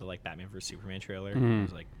I saw the like Batman vs Superman trailer. I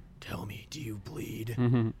was like, "Tell me, do you bleed?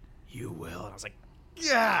 You will." And I was like,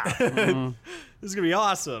 "Yeah, this is gonna be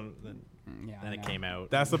awesome." Yeah, Then I it know. Mm-hmm. came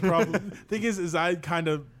out. That's the problem. Thing is I kind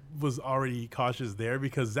of was already cautious there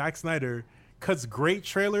because Zack Snyder cuts great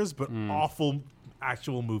trailers but awful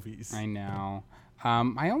actual movies. I know.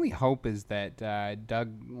 My only hope is that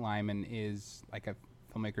Doug Liman is like a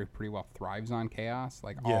filmmaker who pretty well thrives on chaos.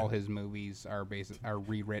 Like Yeah. all his movies are are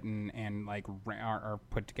rewritten and like are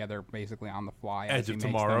put together basically on the fly. Edge as he of makes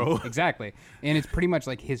them. Tomorrow. Exactly, and it's pretty much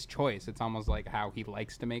like his choice. It's almost like how he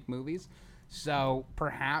likes to make movies. So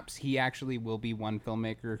perhaps he actually will be one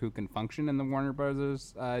filmmaker who can function in the Warner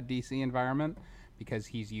Brothers DC environment because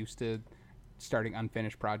he's used to starting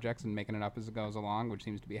unfinished projects and making it up as it goes along, which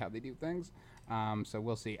seems to be how they do things. So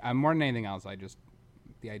we'll see. More than anything else,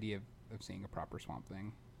 the idea of seeing a proper Swamp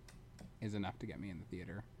Thing is enough to get me in the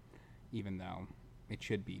theater, even though it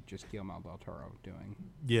should be just Guillermo del Toro doing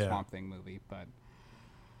Yeah. a Swamp Thing movie. But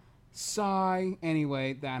sigh.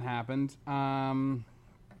 Anyway, that happened.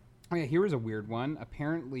 Oh yeah, here was a weird one.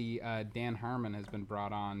 Apparently, Dan Harmon has been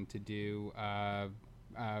brought on to do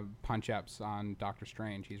punch-ups on Doctor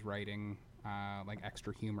Strange. He's writing like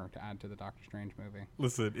extra humor to add to the Doctor Strange movie.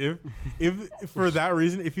 Listen, if for that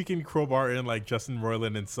reason, if you can crowbar in like Justin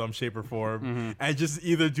Roiland in some shape or form and just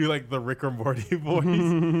either do like the Rick or Morty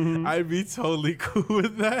voice, I'd be totally cool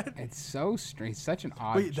with that. It's so strange. Such an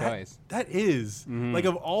odd Wait, choice. that is like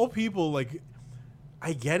of all people, like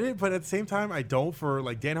I get it, but at the same time, I don't. For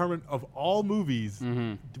like Dan Harmon of all movies,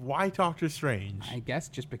 why Doctor Strange? I guess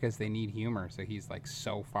just because they need humor, so he's like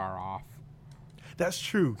so far off. That's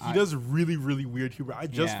true. He does really, really weird humor. I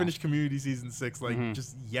just Yeah. finished Community season 6 like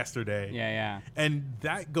just yesterday. Yeah. And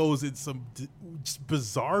that goes in some just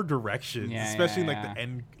bizarre directions, Yeah, especially yeah,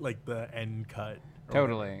 in like the end cut. or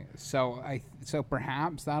Totally. So so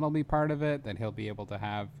perhaps that'll be part of it. That he'll be able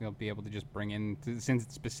to just bring in, since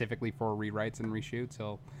it's specifically for rewrites and reshoots.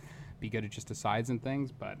 He'll be good at just asides and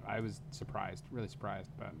things, but I was surprised, really surprised.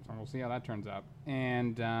 But so we'll see how that turns out.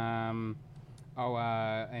 And and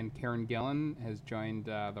Karen Gillan has joined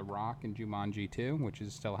The Rock in Jumanji 2, which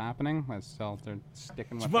is still happening. They're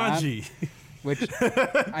sticking with Jumanji. that.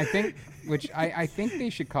 Which I think they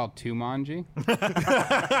should call Tumanji.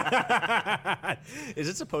 Is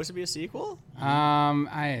it supposed to be a sequel?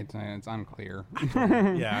 It's unclear.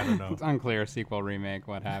 Yeah, I don't know. It's unclear. Sequel, remake,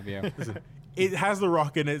 what have you. It has The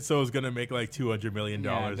Rock in it, so it's gonna make like $200 million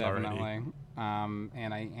Yeah, already. definitely.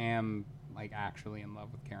 And I am like actually in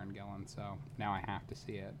love with Karen Gillan, so now I have to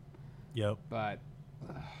see it. Yep. But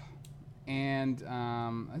and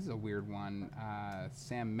this is a weird one.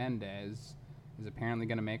 Sam Mendes is apparently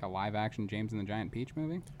going to make a live-action James and the Giant Peach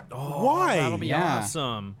movie. Oh, Why? That'll be Yeah.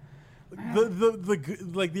 awesome.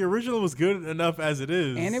 The original was good enough as it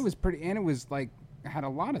is, And it was pretty. And it was like had a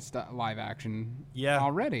lot of stuff live action. Yeah.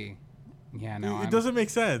 Already. Yeah. No. it doesn't make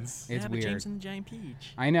sense. It's yeah, but weird. James and the Giant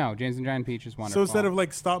Peach. I know. James and the Giant Peach is So wonderful. instead of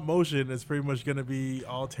like stop motion, it's pretty much gonna be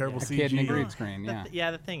all terrible a CG. kid in a green screen,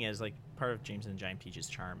 yeah. The thing is, like, part of James and the Giant Peach's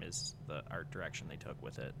charm is the art direction they took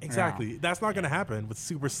with it. Exactly. That's not gonna happen with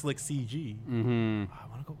super slick CG. Mm-hmm. Oh, I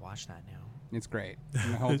want to go watch that now. It's great.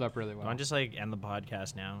 And it holds up really well. Want to just like end the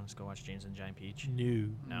podcast now? Let's go watch James and the Giant Peach.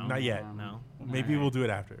 No, Not yet. No. Maybe we'll do it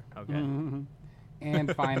after. Okay. Mhm.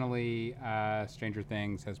 And finally, Stranger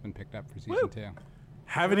Things has been picked up for season 2.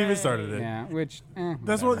 Haven't even started it. Yeah, which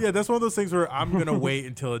That's whatever. one. Yeah, that's one of those things where I'm gonna wait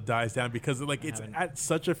until it dies down because like it's haven't. at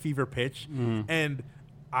such a fever pitch, Mm-hmm. and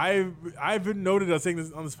I've been noted. I was saying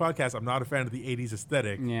this on this podcast. I'm not a fan of the '80s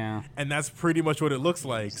aesthetic, Yeah, and that's pretty much what it looks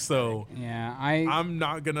like. So yeah. I'm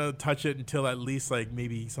not gonna touch it until at least like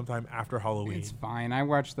maybe sometime after Halloween. It's fine. I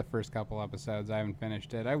watched the first couple episodes. I haven't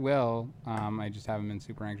finished it. I will. I just haven't been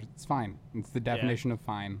super anxious. It's fine. It's the definition of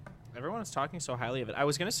fine. Everyone's talking so highly of it. I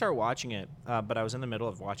was gonna start watching it, but I was in the middle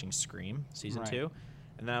of watching Scream season Right. 2,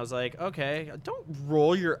 and then I was like, okay, don't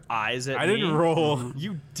roll your eyes at I me. didn't roll.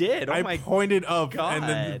 You did. Oh I my pointed up and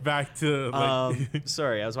then God. back to like.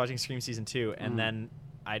 sorry, I was watching Scream season 2, and then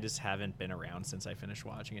I just haven't been around since I finished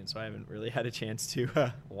watching it, so I haven't really had a chance to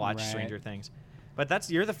watch Right. Stranger Things. But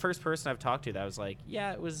you're the first person I've talked to that was like,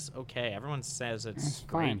 yeah, it was okay. Everyone says it's It's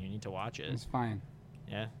great. fine. You need to watch it. It's fine.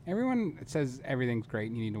 Yeah. Everyone says everything's great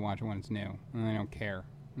and you need to watch it when it's new, and they don't care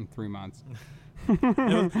in 3 months.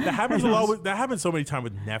 That happens a lot. That happens so many times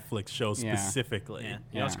with Netflix shows Yeah. specifically. Yeah.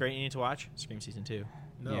 You know what's Yeah. great you need to watch? Scream season 2.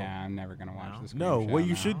 No. Yeah, I'm never gonna watch No. this. No, what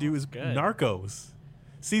you should do is Good. Narcos.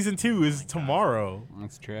 Season 2 is tomorrow,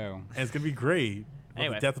 That's true. and it's gonna be great. About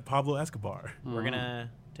Anyway. the death of Pablo Escobar. We're going to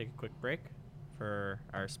take a quick break for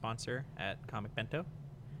our sponsor at Comic Bento,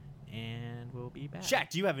 and we'll be back. Shaq,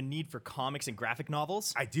 do you have a need for comics and graphic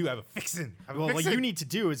novels? I do have a fixin'. Well, what you need to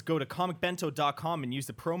do is go to comicbento.com and use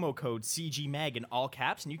the promo code CGMAG in all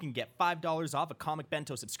caps, and you can get $5 off a Comic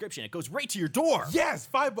Bento subscription. It goes right to your door. Yes,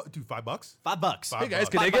 $5. $5. $5. Hey, guys,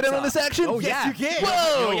 can I get in on this action? Oh, Yes, yeah. you can. You know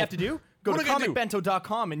Whoa. what you have to do? Go What to do I gotta do?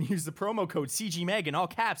 comicbento.com and use the promo code CGMAG in all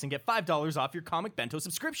caps and get $5 off your Comic Bento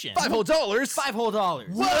subscription. $5 whole dollars. $5 whole dollars.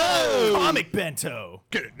 Whoa. Comic Bento.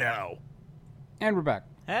 Get it now. And we're back.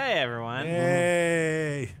 Hey, everyone.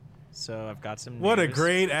 Hey, So I've got some news. what a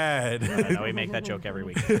great ad. I know we make that joke every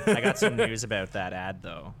week. I got some news about that ad,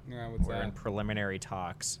 though. Yeah, what's We're in that? preliminary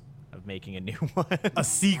talks of making a new one. A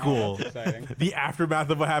sequel. Exciting. The aftermath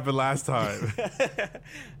of what happened last time.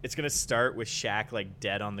 It's going to start with Shaq, like,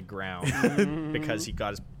 dead on the ground because he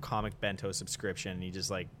got his Comic Bento subscription and he just,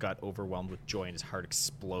 like, got overwhelmed with joy and his heart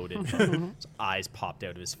exploded. His eyes popped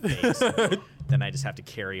out of his face. Then I just have to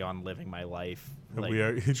carry on living my life, like, We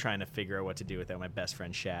are- trying to figure out what to do without my best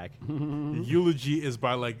friend Shaq. The eulogy is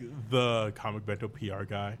by like the Comic Bento PR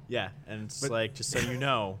guy. Yeah, and it's But- like, just so you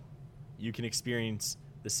know, you can experience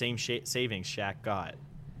the same savings Shaq got.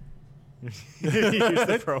 Use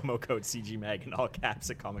the promo code CGMAG in all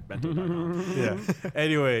caps at comicbento.com. Yeah.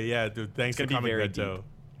 Anyway, yeah, dude. Thanks to gonna be Comic very Bento deep.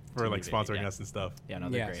 for gonna like be very- sponsoring yeah. us and stuff. Yeah, no,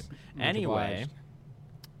 they're Yes. great. Much Anyway, obliged.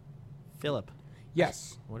 Philip,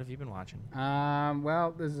 Yes. what have you been watching?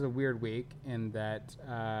 Well, this is a weird week in that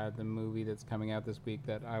the movie that's coming out this week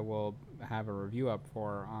that I will have a review up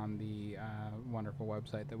for on the wonderful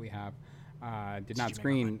website that we have did not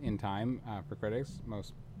screen in time for critics,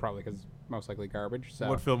 probably because most likely garbage. So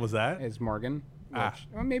What film was that? is Morgan. Which, Ah.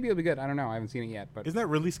 well, maybe it'll be good. I don't know. I haven't seen it yet, but Isn't that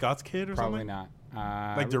Ridley Scott's kid or probably something?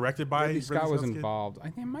 not. Like directed by Ridley Scott was Scott's kid? involved. I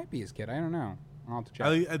think it might be his kid. I don't know. I'll have to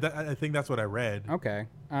check. I think that's what I read. Okay.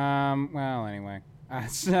 Well, anyway.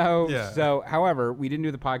 So, Yeah. so, however, we didn't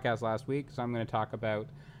do the podcast last week, so I'm going to talk about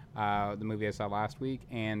the movie I saw last week,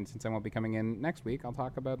 and since I won't be coming in next week, I'll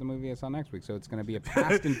talk about the movie I saw next week. So it's going to be a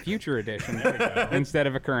past and future edition instead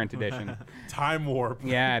of a current edition. Time warp.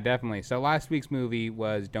 Yeah, definitely. So last week's movie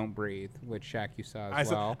was Don't Breathe, which Shaq, you saw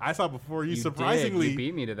as well. I saw before you, You surprisingly. did. You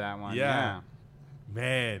beat me to that one. Yeah.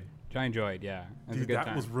 Man. Which I enjoyed. Yeah, it was a Dude, good that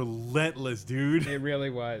time. was relentless, dude. It really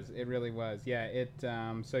was. It really was. Yeah.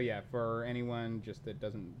 So yeah, for anyone just that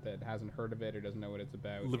hasn't heard of it or doesn't know what it's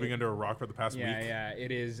about, Living under a rock for the past week. Yeah. It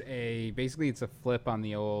is basically it's a flip on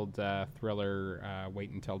the old thriller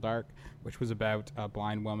Wait Until Dark, which was about a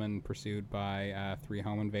blind woman pursued by 3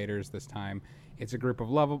 home invaders. This time, it's a group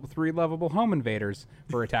of 3 lovable home invaders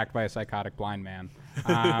who are attacked by a psychotic blind man.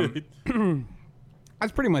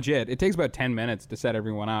 That's pretty much it. It takes about 10 minutes to set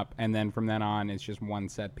everyone up, and then from then on, it's just one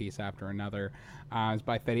set piece after another. It's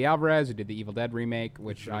by Fede Alvarez, who did the Evil Dead remake,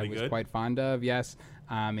 which really I was good. quite fond of, yes.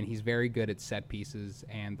 And he's very good at set pieces,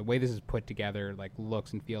 and the way this is put together, like,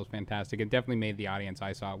 looks and feels fantastic. It definitely made the audience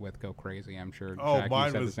I saw it with go crazy. I'm sure Jack, you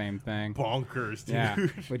mine said the was same thing. bonkers, dude. Yeah,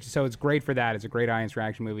 so it's great for that. It's a great audience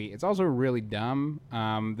reaction movie. It's also really dumb.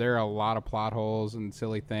 There are a lot of plot holes and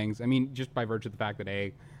silly things. I mean, just by virtue of the fact that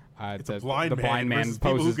It's a blind man man versus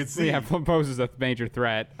people who poses, can see. poses a major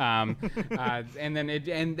threat. And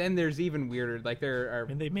then there's even weirder. Like there are. I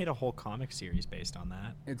mean, they made a whole comic series based on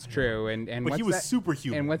that. It's true. And But he what's was that,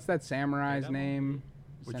 superhuman. And what's that samurai's name?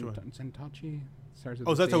 Which one? Sentachi. Starts with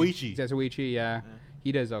Oh, a C. Zatoichi. Zatoichi. Yeah,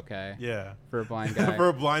 he does okay. Yeah. For a blind guy. For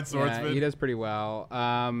a blind Yeah, swordsman. he does pretty well.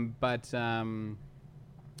 But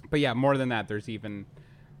yeah, more than that, there's even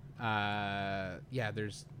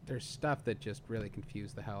there's stuff that just really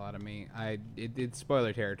confused the hell out of me. It's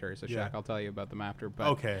spoiler territory, so Yeah. Shaq, I'll tell you about them after. But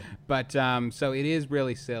Okay. But so it is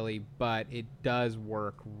really silly, but it does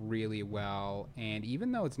work really well. And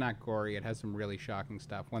even though it's not gory, it has some really shocking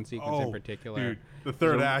stuff. One sequence in particular. Dude, the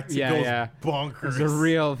third There's a- act yeah, goes yeah. bonkers.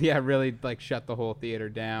 It's a really like shut the whole theater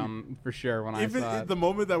down for sure when I Even saw it. the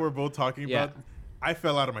moment that we're both talking Yeah. about, I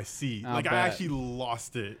fell out of my seat. I'll Like I bet. actually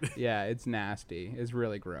lost it. Yeah, it's nasty. It's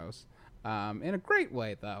really gross. In a great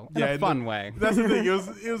way, though. In Yeah, a and fun way. That's the thing. It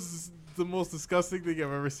was the most disgusting thing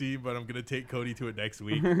I've ever seen. But I'm gonna take Cody to it next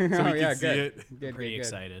week so we can see it. Good, Pretty good.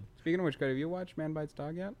 excited. Speaking of which, Cody, have you watched Man Bites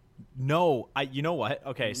Dog yet? No, you know what?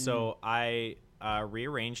 Okay, so I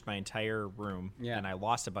rearranged my entire room, Yeah. and I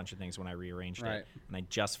lost a bunch of things when I rearranged Right. it, and I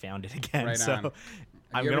just found it again. Right so on.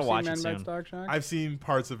 I'm you gonna ever watch seen it Man Bites soon. Dog, Shaq? I've seen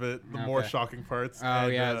parts of it, the more Okay. shocking parts. Oh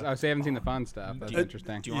and, yeah, I haven't seen the fun stuff. That's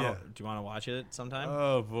interesting. Do you want Yeah. to watch it sometime?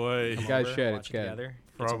 Oh boy. You guys Over, should. watch It's it good. together.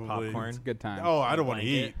 Get some Probably. popcorn. It's a good time. Oh, I don't want to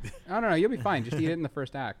eat. Blanket. I don't know. You'll be fine. Just eat it in the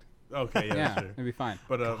first act. Okay, yeah, Yeah, sure. it'll be fine.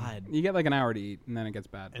 But God. You get like an hour to eat, and then it gets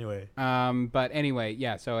bad. anyway, But anyway,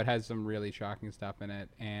 yeah. So it has some really shocking stuff in it,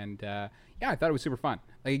 and yeah, I thought it was super fun.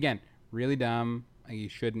 Like again, really dumb. Like, you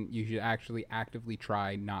should actually actively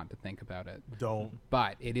try not to think about it. don't.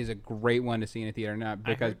 But it is a great one to see in a theater, not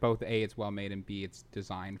because heard- both A, it's well made, and B, it's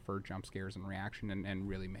designed for jump scares and reaction, and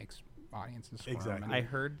really makes audiences squirm. Exactly. And I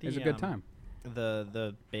heard it's a good time.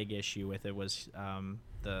 The big issue with it was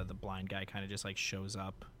the blind guy kind of just like shows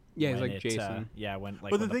up. Yeah, he's when like it, Jason. yeah, when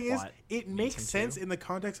like. But the when thing is, plot it needs makes him sense to. in the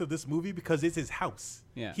context of this movie because it's his house.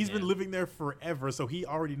 Yeah. He's been Yeah. living there forever, so he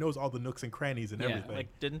already knows all the nooks and crannies and Yeah, everything.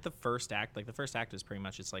 Like, didn't the first act is pretty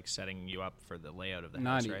much just like setting you up for the layout of the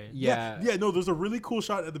Not house, e- right? yeah. Yeah, no, there's a really cool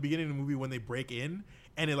shot at the beginning of the movie when they break in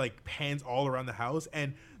and it like pans all around the house.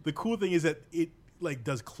 And the cool thing is that it like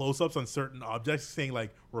does close-ups on certain objects saying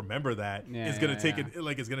like remember that. Yeah, it's gonna yeah, take yeah. it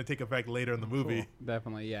like it's gonna take effect later in the movie. Cool.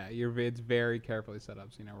 Definitely, yeah. It's very carefully set up,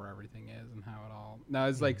 so you know where everything is and how it all. No,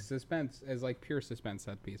 it's like suspense, it's like pure suspense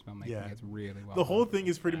set piece filmmaking. Yeah. It's really well. The whole done. thing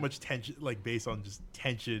is pretty much tension, like based on just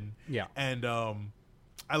tension. Yeah. And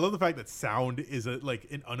I love the fact that sound is like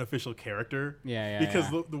an unofficial character. Yeah, yeah, Because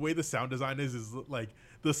yeah. the way the sound design is like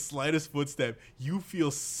the slightest footstep, you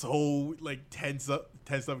feel so like tense up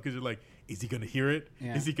because you're like, is he gonna hear it?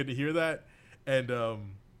 Yeah. Is he gonna hear that? And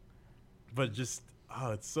but just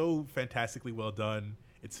it's so fantastically well done.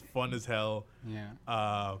 It's fun as hell.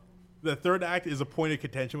 Yeah. The third act is a point of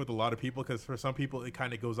contention with a lot of people because for some people it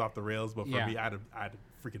kind of goes off the rails, but for Yeah. me, I had a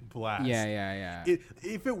freaking blast. Yeah.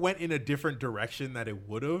 If it went in a different direction that it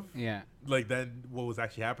would have, Yeah. like then what was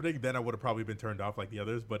actually happening, then I would have probably been turned off like the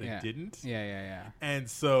others, but Yeah. it didn't. Yeah. And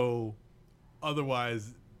so,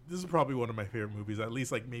 otherwise, this is probably one of my favorite movies. At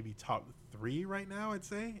least like maybe top 3 right now, I'd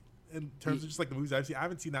say. In terms of just like the movies I've seen, I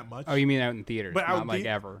haven't seen that much. Oh, you mean out in theaters, But out not in like the-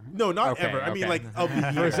 ever? No, not Okay, ever. I mean okay. like I'll be For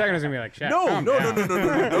a here. second, I was gonna be like, Shaq, No, calm no. down.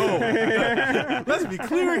 Let's be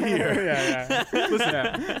clear here. Yeah.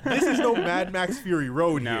 Listen, this is no Mad Max Fury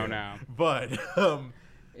Road No, here. no. But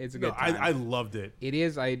It's a No, good time. I loved it. It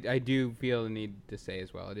is. I do feel the need to say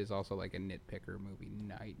as well. It is also like a nitpicker movie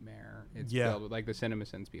nightmare. It's Yeah. filled with like the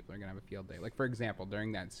CinemaSins people are gonna have a field day. Like for example,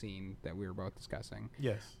 during that scene that we were both discussing.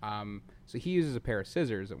 Yes. So he uses a pair of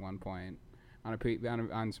scissors at one point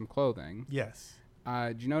on some clothing. Yes.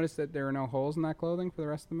 Did you notice that there are no holes in that clothing for the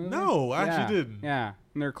rest of the movie? No, I actually Yeah, didn't. Yeah,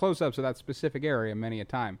 and they're close ups of that specific area many a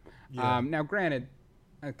time. Yeah. Now, granted,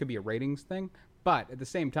 it could be a ratings thing, but at the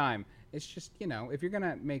same time, it's just if you're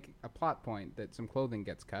gonna make a plot point that some clothing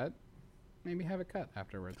gets cut, maybe have it cut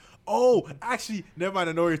afterwards. Oh, actually, never mind.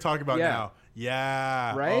 I know what you're talking about Yeah. now.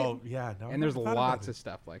 Yeah. Right? Oh, yeah. No, I And there's never thought about lots it. of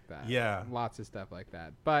stuff like that. Yeah. Lots of stuff like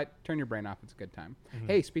that. But turn your brain off. It's a good time. Mm-hmm.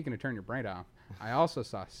 Hey, speaking of turn your brain off, I also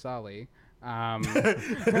saw Sully. Which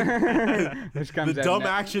comes The out dumb ne-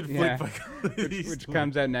 action flick yeah, by Clint which Eastwood.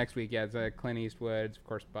 comes out next week. Yeah, it's Clint Eastwood, of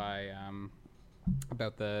course, by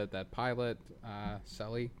about that pilot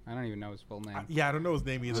Sully. I don't even know his full name. Yeah, I don't know his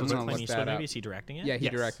name either. I'm but gonna Clint look Eastwood that movie? up. Is he directing it? Yeah, he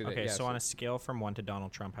Yes. directed it. Okay, Yes. so on a scale from 1 to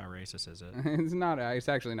Donald Trump, how racist is it? it's not. It's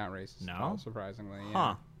actually not racist. No? at all, surprisingly. Yeah.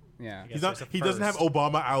 Huh. Yeah. guess He's not, there's a he doesn't have first.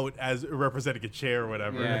 Obama out as representing a chair or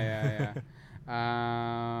whatever. Yeah.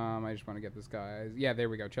 I just want to get this guy. Yeah, there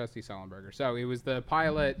we go. Chesty Sullenberger. So it was the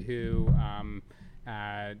pilot who,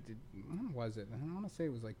 when was it? I want to say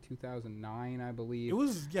it was like 2009, I believe. It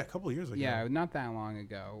was, a couple of years ago. Yeah, not that long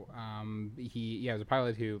ago. He was a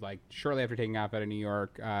pilot who, like, shortly after taking off out of New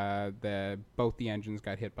York, both the engines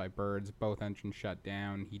got hit by birds. Both engines shut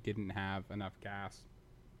down. He didn't have enough gas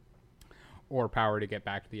or power to get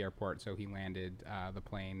back to the airport, so he landed the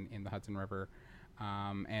plane in the Hudson River.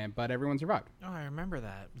 But everyone survived. Oh, I remember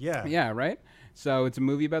that. Yeah. Yeah, right. So it's a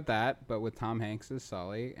movie about that, but with Tom Hanks as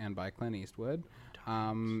Sully and by Clint Eastwood.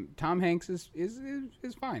 Tom Hanks is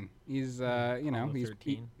fine. He's Apollo he's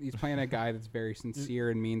 13. he's playing a guy that's very sincere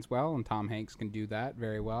and means well, and Tom Hanks can do that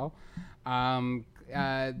very well.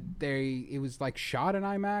 It was like shot in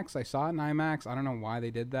IMAX. I saw it in IMAX. I don't know why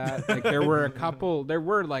they did that. Like there were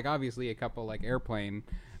obviously a couple like airplane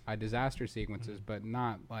disaster sequences, but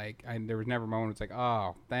not like there was never a moment it's like,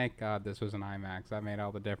 oh, thank God this was an IMAX. That made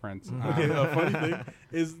all the difference. Okay, a funny thing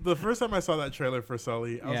is the first time I saw that trailer for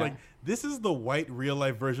Sully, I was Yeah. like, this is the white real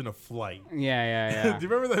life version of Flight. Yeah. Do you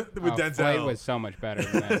remember that with Denzel? Flight was so much better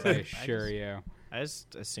than this, I assure you. I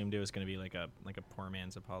just assumed it was going to be like a poor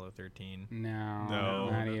man's Apollo 13. No,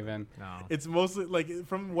 not even. No. It's mostly like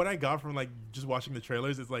from what I got from like just watching the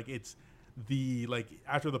trailers, it's like it's the like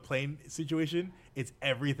after the plane situation, it's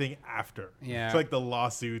everything after. Yeah. It's like the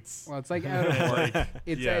lawsuits. Well, it's like out of order.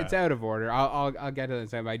 It's yeah. it's out of order. I'll get to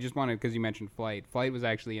that. I just wanted because you mentioned Flight. Flight was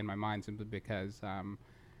actually in my mind simply because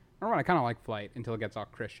I kind of like Flight until it gets all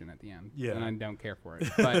Christian at the end. Yeah. And I don't care for it.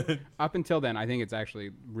 But up until then, I think it's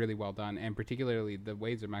actually really well done, and particularly the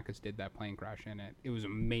way Zemeckis did that plane crash in it. It was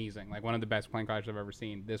amazing. Like one of the best plane crashes I've ever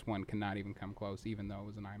seen. This one cannot even come close, even though it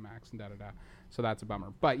was an IMAX and da-da-da. So that's a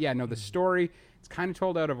bummer. But yeah, no, the story, it's kind of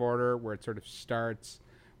told out of order where it sort of starts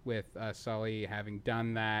with Sully having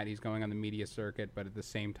done that. He's going on the media circuit, but at the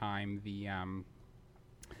same time,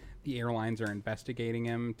 the airlines are investigating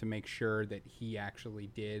him to make sure that he actually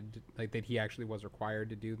did, like that he actually was required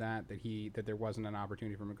to do that, that there wasn't an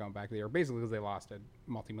opportunity for him going back to the air, basically because they lost a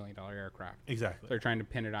multi-million-dollar aircraft. Exactly. So they're trying to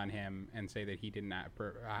pin it on him and say that he didn't act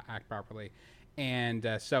properly. And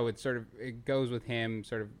so it goes with him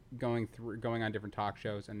sort of going on different talk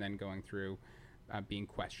shows and then going through being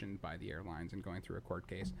questioned by the airlines and going through a court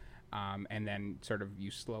case. And then sort of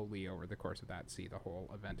you slowly over the course of that see the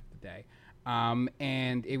whole event of the day.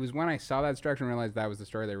 And it was when I saw that structure and realized that was the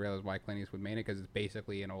story that I realized why Clint Eastwood made it, because it's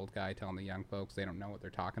basically an old guy telling the young folks they don't know what they're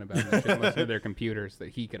talking about and they should listen to their computers, that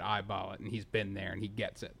he could eyeball it and he's been there and he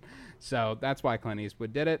gets it. So that's why Clint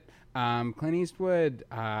Eastwood did it. Clint Eastwood,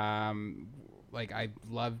 like I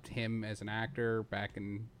loved him as an actor back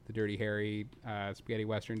in the Dirty Harry spaghetti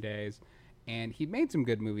western days, and he'd made some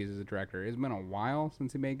good movies as a director. It's been a while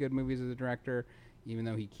since he made good movies as a director, even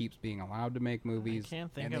though he keeps being allowed to make movies. I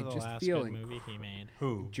can't think and of they the just last feel good movie he made.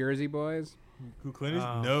 Who? Jersey Boys. Who Clint is?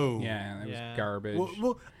 Oh. No. Yeah, that Yeah. was garbage.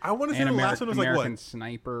 Well, I want to say and the last one was like American what?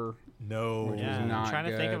 Sniper. No. Which is Yeah, not I'm trying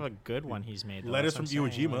to think good. of a good one he's made. though. Letters That's from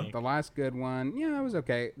what I'm saying, Iwo Jima. like- The last good one, yeah, that was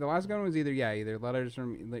okay. The last good one was either Letters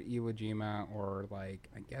from Iwo Jima or like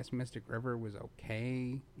I guess Mystic River was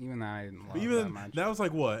okay. Even that I didn't love But that even much. that was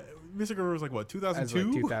like what? Mystic River was like what? That was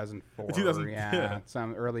 2002. like 2004. 2000, yeah, yeah.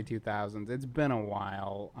 some early 2000s. It's been a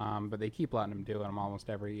while, but they keep letting him do them almost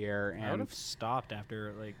every year. I would And have stopped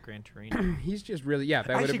after like Gran Torino. he's just really that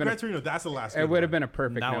would Actually, have been Gran Torino. That's the last. it good would have one. been a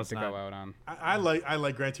perfect That note was to not- go out on. I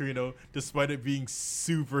like Gran Torino, despite it being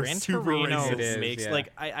super Gran super Torino racist. It is, makes yeah. like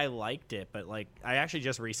I liked it, but like I actually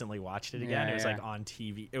just recently watched it again. Yeah, It was yeah. like on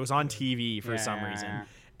TV. It was on TV for Yeah, some yeah, reason. yeah.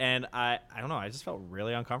 And I don't know. I just felt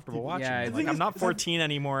really uncomfortable watching Yeah, it. it's Like, I'm not it's 14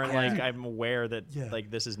 anymore. Yeah. Like, I'm aware that Yeah. like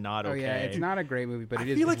this is not Oh okay. yeah, it's not a great movie, but I it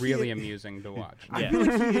is feel like he- really amusing to watch. I Yeah. feel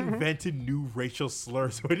like he invented new racial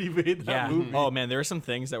slurs when he made that Yeah. movie. Oh man, there were some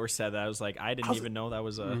things that were said that I was like, I didn't How's even know that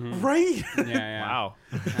was a. Right? Yeah. Wow.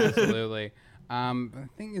 Absolutely. The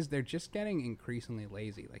thing is, they're just getting increasingly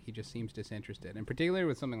lazy. Like, he just seems disinterested, and particularly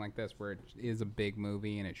with something like this, where it is a big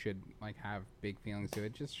movie and it should like have big feelings to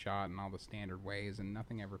it. Just shot in all the standard ways, and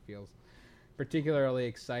nothing ever feels particularly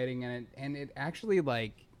exciting. And it actually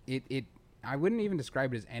like it. I wouldn't even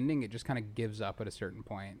describe it as ending. It just kind of gives up at a certain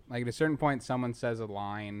point. Like, at a certain point, someone says a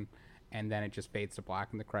line, and then it just fades to black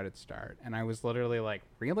and the credits start. And I was literally like,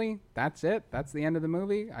 really? That's it? That's the end of the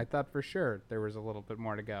movie? I thought for sure there was a little bit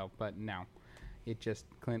more to go, but no. It just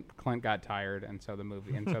Clint got tired, and so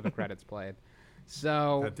the credits played.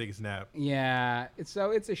 So Had to take a snap. yeah, it's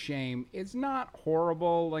a shame. It's not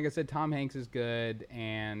horrible. Like I said, Tom Hanks is good,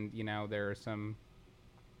 and there's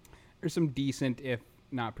some decent, if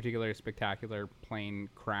not particularly spectacular, plane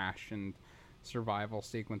crash and survival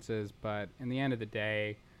sequences. But in the end of the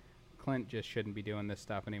day, Clint just shouldn't be doing this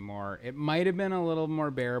stuff anymore. It might have been a little more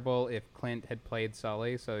bearable if Clint had played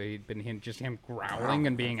Sully, so he'd been him growling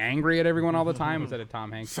and being angry at everyone all the time instead of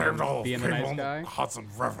Tom Hanks being the nice guy. Hudson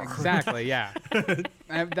River. Exactly, yeah.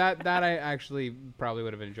 that I actually probably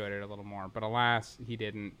would have enjoyed it a little more, but alas, he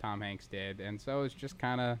didn't. Tom Hanks did, and so it's just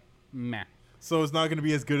kind of meh. So it's not going to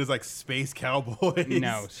be as good as like Space Cowboys.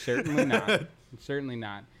 No, certainly not. Certainly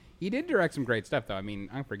not. He did direct some great stuff, though. I mean,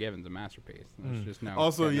 Unforgiven's a masterpiece. There's just no.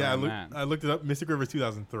 Also, getting yeah, around that. I looked it up. Mystic River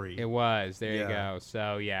 2003. It was. There you Yeah. go.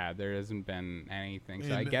 So yeah, there hasn't been anything.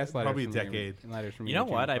 So I In guess probably a decade. Letters from You know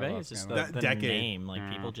Jim what? I Carlos bet it's just kinda- That the decade. name. Like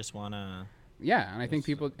people just want to. Yeah, and I think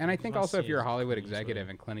people, and I think let's also if see, you're a it's Hollywood Clint Eastwood. executive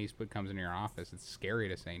and Clint Eastwood comes into your office, it's scary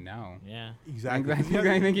to say no. Yeah. Exactly. I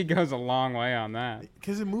think he goes a long way on that.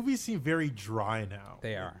 Because the movies seem very dry now.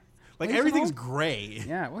 They are. Like Well, he's an everything's old- gray.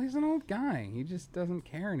 Yeah, well, he's an old guy. He just doesn't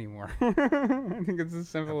care anymore. I think it's as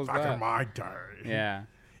simple as Back in that. my day. Yeah.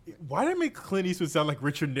 Why did I make Clint Eastwood sound like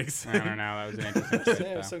Richard Nixon? I don't know. That was an interesting twist,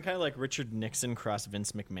 Yeah, though. some kind of like Richard Nixon cross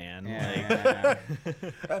Vince McMahon. Like,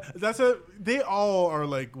 Yeah. They all are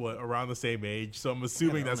like what around the same age, so I'm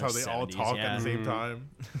assuming Yeah, that's they're how in they their all 70s, talk yeah. at the same Mhm. time.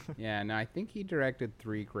 Yeah, no, I think he directed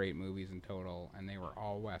 3 great movies in total, and they were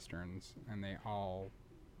all westerns, and they all,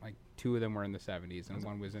 like, 2 of them were in the 70s, and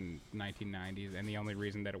one was in 1990s, and the only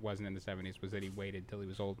reason that it wasn't in the 70s was that he waited till he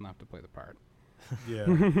was old enough to play the part. Yeah,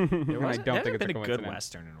 there I wasn't, don't there think hasn't it's a been a good coincidence.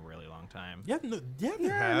 western in a really long time. they Yeah,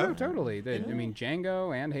 have. no, totally. I mean,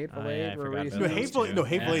 Django and Hateful Oh, yeah, I Eight were forgot about recent. No, those Hateful, two. no,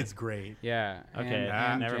 Hateful Yeah. Eight's great. Yeah. Okay,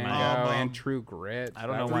 and never Django mind. and True Grit. I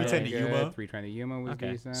don't that know was why- really 310 to good. Yuma? 310 to Yuma was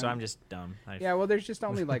Okay, decent. so I'm just dumb. Yeah, well, there's just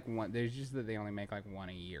only like one. There's just that they only make like one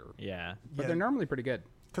a year, Yeah. but Yeah. they're normally pretty good.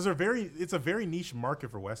 Because it's a very niche market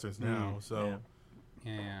for westerns now. So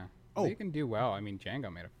Yeah. Yeah. Oh. They can do well. I mean,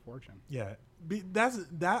 Django made a fortune. yeah,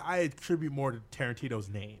 that I attribute more to Tarantino's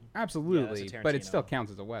name. Absolutely, but it Tarantino. still counts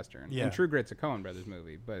as a western. Yeah. And True Grit's a Coen Brothers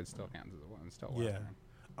movie, but it still counts as a one. It's still a Yeah.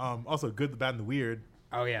 western. Also, Good, the Bad, and the Weird.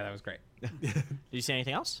 Oh yeah, that was great. Did you see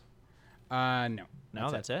anything else? No. No,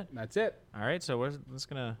 that's it. That's it. All right, so we're just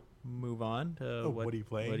gonna move on to What are you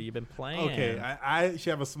playing? What have you been playing? Okay, I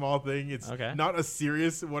actually have a small thing. It's Okay. not a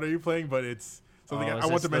serious "What are you playing?" but it's something Oh, I is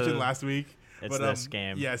want this to mention the- last week. It's but, this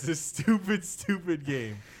game. Yeah, it's this stupid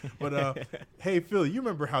game. But hey, Phil, you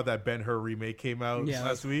remember how that Ben-Hur remake came out Yeah, last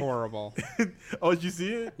that's week? horrible. Oh, did you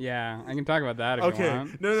see it? Yeah, I can talk about that if you Okay,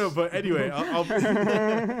 want. no, but anyway, I'll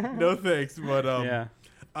no thanks. But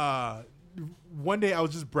Yeah. one day I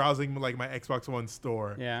was just browsing like my Xbox One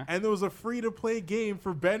store, Yeah. and there was a free-to-play game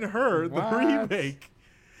for Ben-Hur, the What? remake,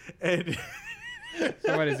 and.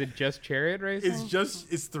 So what is it? Just chariot racing?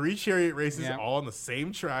 It's 3 chariot races Yeah. all on the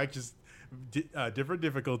same track, just different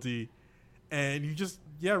difficulty, and you just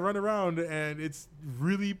run around, and it's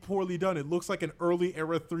really poorly done. It looks like an early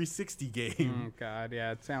era 360 game. Oh God,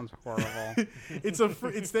 yeah, it sounds horrible.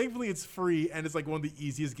 It's thankfully it's free, and it's like one of the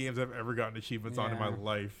easiest games I've ever gotten achievements on in my Yeah.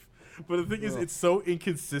 life. But the thing is, it's so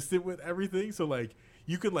inconsistent with everything. So like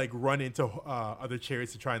you could like run into other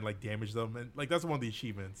chariots to try and like damage them, and like that's one of the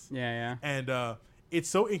achievements. Yeah. And it's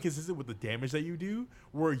so inconsistent with the damage that you do,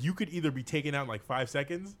 where you could either be taken out in like 5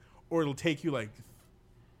 seconds, or it'll take you like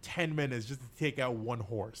 10 minutes just to take out one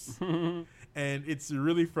horse. And it's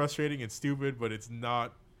really frustrating and stupid, but it's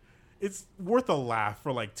not. It's worth a laugh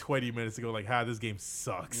for like 20 minutes to go like, this game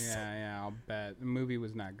sucks. Yeah, I'll bet. The movie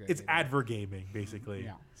was not good. It's either. advert gaming, basically.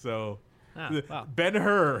 Yeah. So Wow.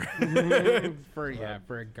 Ben-Hur. for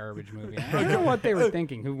a garbage movie. I don't know what they were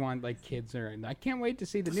thinking. Who want like kids are? I can't wait to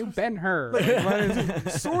see the new Ben-Hur. Like, what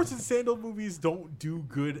is- Swords and Sandal movies don't do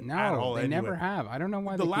good at no, all. they anyway. never have. I don't know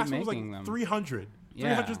why The they keep last one was making like them. 300. Yeah.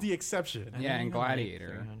 300 is the exception. Yeah, and even like Gladiator.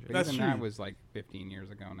 300. But That's even true. that was like 15 years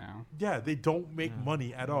ago now. Yeah, they don't make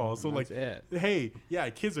money at all. So That's like, it. hey, yeah,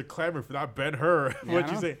 kids are clamoring for that Ben-Hur. Yeah, What I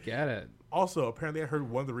you don't say? get it. Also, apparently, I heard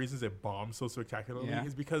one of the reasons it bombed so spectacularly Yeah.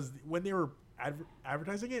 is because when they were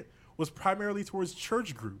advertising it was primarily towards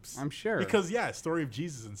church groups. I'm sure. Because yeah, story of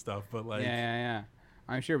Jesus and stuff. But like, Yeah.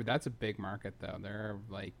 I'm sure, but that's a big market though. There are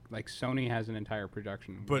like Sony has an entire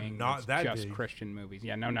production, But wing not that's that just big. Christian movies.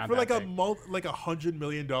 Yeah, no, not for that like big. like $100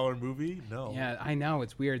 million movie, no. Yeah, I know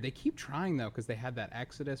it's weird. They keep trying though because they had that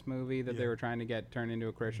Exodus movie that they Yeah. were trying to get turned into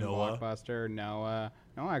a Christian Noah. blockbuster. Noah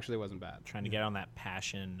actually wasn't bad. Trying to get on that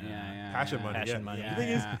passion. Passion money. Passion yeah. money. Yeah, The thing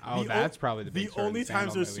is, yeah. Oh, the that's o- probably the big the Sword and only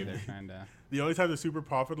times Sandal they're movie they're trying to. the only time they're super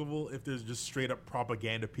profitable if there's just straight up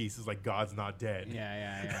propaganda pieces like God's Not Dead.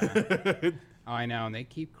 Yeah. Oh, I know, and they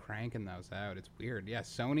keep cranking those out. It's weird. Yeah,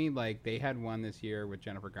 Sony like they had one this year with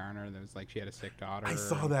Jennifer Garner. That was like she had a sick daughter. I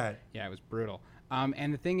saw that. Yeah, it was brutal.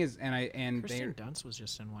 And the thing is, and Kirsten Dunst was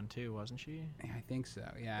just in one too, wasn't she? I think so.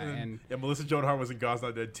 Yeah, And, and yeah, Melissa Joan Hart was in God's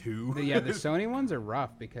Not Dead too. the Sony ones are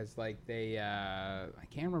rough because like they I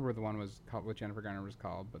can't remember what the one was called, what Jennifer Garner was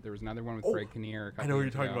called, but there was another one with Oh, Greg Kinnear. A couple I know what you're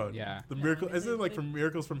years talking ago. about. Yeah, The miracle I mean, isn't it like they- from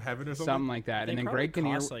Miracles from Heaven or something? something like that. They And then probably Greg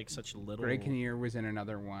Kinnear. cost, like such little. Greg Kinnear was in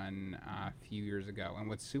another one a few years ago, and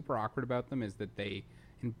what's super awkward about them is that they,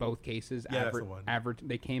 in both cases, Yeah, that's the one.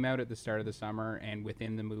 they came out at the start of the summer, and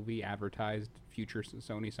within the movie advertised future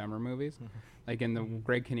Sony summer movies. Like in the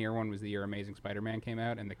Greg Kinnear one was the year Amazing Spider-Man came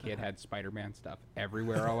out, and the kid had Spider-Man stuff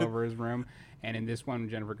everywhere all over his room. And in this one,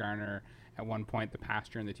 Jennifer Garner, at one point, the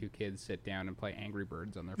pastor and the two kids sit down and play Angry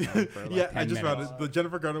Birds on their phone for like Yeah, 10 I just minutes. found it. The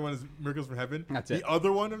Jennifer Garner one is Miracles from Heaven. That's the it.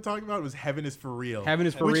 other one I'm talking about was Heaven is for Real. Heaven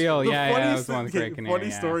is for Which- Real. the Yeah, that funniest was the one with thing- Greg Kinnear. Funny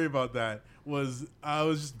yeah. story about that was I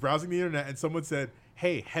was just browsing the internet and someone said,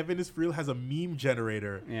 "Hey, Heaven is for Real has a meme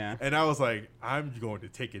generator." Yeah. And I was like, I'm going to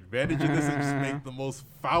take advantage of this and just make the most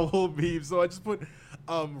foul memes. So I just put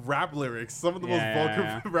rap lyrics, some of the most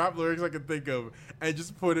vulgar rap lyrics I could think of, and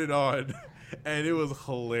just put it on. And it was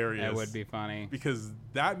hilarious. That would be funny. Because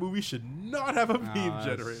that movie should not have a Oh, meme that's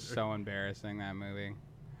generator. so embarrassing, that movie.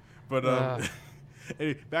 But Ugh.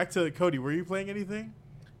 anyway, back to Cody. Were you playing anything?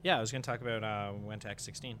 Yeah, I was going to talk about we went to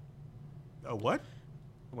X16. What?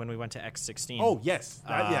 When we went to X16. Oh yes,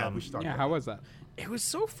 yeah. Um, We should talk. Yeah, about how was that? It was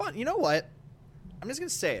so fun. You know what? I'm just going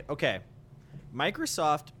to say it. Okay.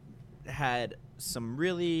 Microsoft had some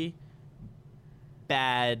really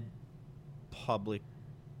bad public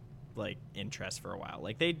like interest for a while.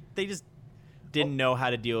 Like they just didn't know how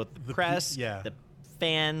to deal with the The pe- press, yeah. the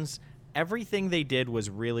fans. Everything they did was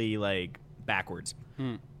really like backwards.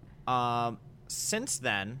 Since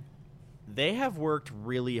then, they have worked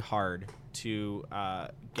really hard to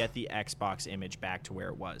get the Xbox image back to where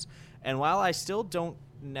it was. And while I still don't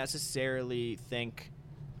necessarily think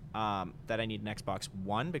that I need an Xbox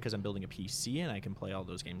One because I'm building a PC and I can play all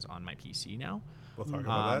those games on my PC now. We'll talk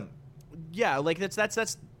about that. Yeah, like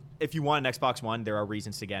that's if you want an Xbox One, there are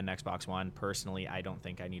reasons to get an Xbox One. Personally, I don't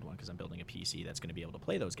think I need one because I'm building a PC that's going to be able to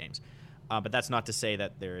play those games. But that's not to say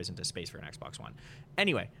that there isn't a space for an Xbox One.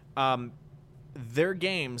 Anyway, their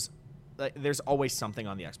games, there's always something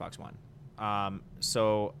on the Xbox One.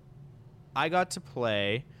 So I got to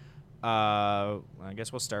play. I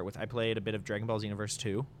guess we'll start with I played a bit of Dragon Ball Xenoverse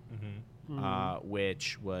 2,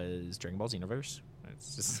 which was Dragon Ball Xenoverse.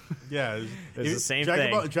 It's just Yeah, It's the same Dragon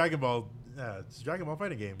thing. Ball, Dragon Ball. It's a Dragon Ball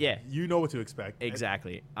fighting game. Yeah. you know what to expect.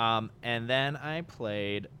 exactly. And then I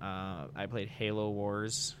played Halo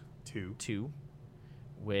Wars 2,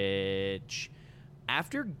 which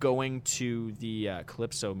after going to the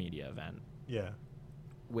Calypso Media event, Yeah,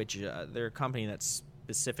 which they're a company that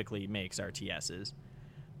specifically makes RTSs.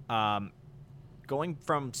 Going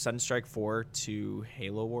from Sunstrike 4 to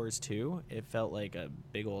Halo Wars 2, it felt like a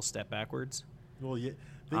big old step backwards. well, yeah.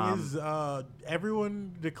 Thing is,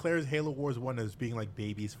 everyone declares Halo Wars 1 as being like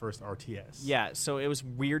baby's first RTS. Yeah, so it was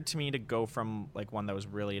weird to me to go from like one that was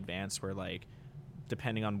really advanced where like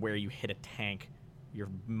depending on where you hit a tank, your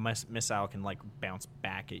missile can like bounce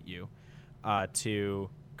back at you, to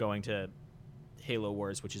going to Halo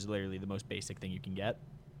Wars, which is literally the most basic thing you can get.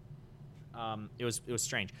 It was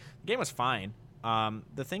strange. The game was fine.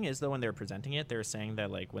 The thing is though, when they were presenting it, they were saying that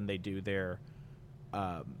like when they do their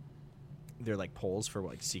like polls for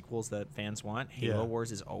like sequels that fans want, Halo Yeah.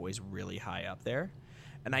 Wars is always really high up there.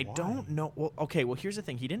 And I Why? don't know. Well, okay. Well, here's the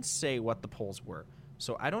thing. He didn't say what the polls were,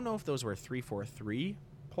 so I don't know if those were 343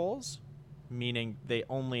 polls meaning they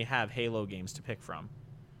only have Halo games to pick from,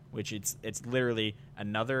 which it's literally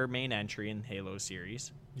another main entry in Halo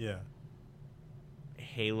series, Yeah.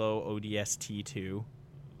 Halo ODST 2,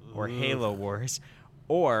 or Halo Wars,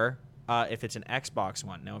 or if it's an Xbox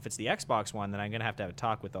one. Now, if it's the Xbox one, then I'm gonna have a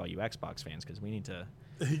talk with all you Xbox fans because we need to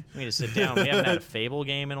sit down. We haven't had a Fable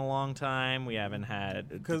game in a long time. We haven't had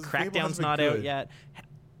 'Cause Fable Crackdown's hasn't been not out good. yet.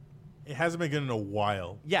 It hasn't been good in a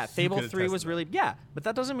while. Yeah, You Fable can 3 attest was to that. really but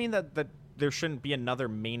that doesn't mean that there shouldn't be another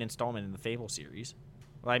main installment in the Fable series.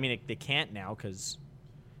 Well, I mean they can't now because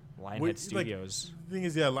Lionhead Wait, Studios. The thing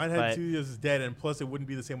is, yeah, Lionhead But- Studios is dead, and plus it wouldn't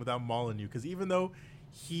be the same without Molyneux. Because even though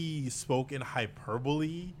he spoke in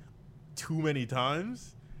hyperbole too many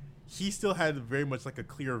times, he still had very much like a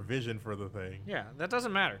clear vision for the thing. Yeah, that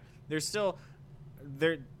doesn't matter. There's still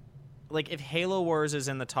like if Halo Wars is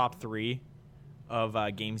in the top 3 of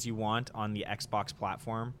games you want on the Xbox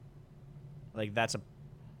platform, like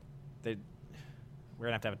we're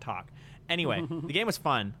gonna have to have a talk. Anyway, the game was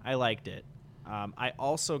fun. I liked it. I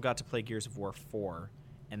also got to play Gears of War 4,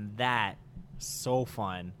 and that so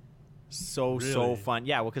fun, so Really? fun.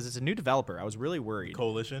 Yeah, well, because it's a new developer. I was really worried.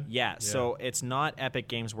 Coalition. Yeah, so it's not Epic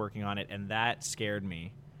Games working on it, and that scared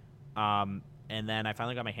me. And then I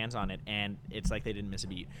finally got my hands on it, and it's like they didn't miss a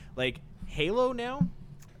beat. Like Halo now,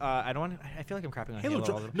 I don't want. I feel like I'm crapping on Halo.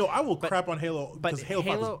 all the- No, I will But- crap on Halo but because Halo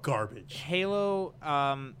 5 was garbage. Halo,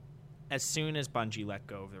 as soon as Bungie let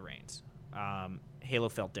go of the reins, Halo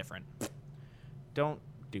felt different. Don't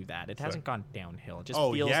do that. It hasn't gone downhill. It just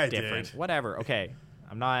feels yeah, it different. did. Whatever. Okay,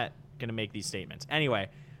 I'm not gonna make these statements anyway.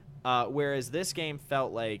 Whereas this game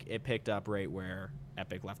felt like it picked up right where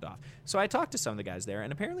Epic left off. So I talked to some of the guys there,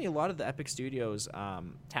 and apparently a lot of the Epic Studios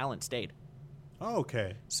talent stayed. Oh,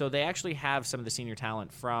 okay. So they actually have some of the senior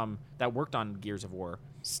talent from that worked on Gears of War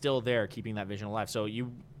still there, keeping that vision alive. So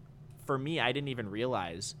for me, I didn't even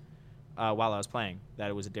realize while I was playing that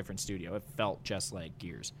it was a different studio. It felt just like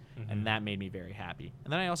Gears, and that made me very happy.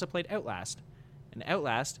 And then I also played Outlast, and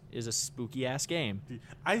Outlast is a spooky ass game.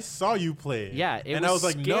 I saw you play it. Yeah, it and I was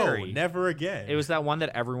was like, scary. no, never again. It was that one that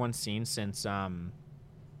everyone's seen since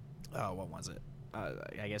what was it?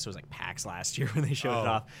 I guess it was like PAX last year when they showed it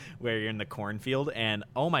Oh. off, where you're in the cornfield, and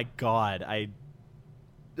oh my god, it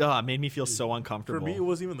made me feel so For uncomfortable. me, it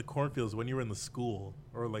wasn't even the cornfields when you were in the school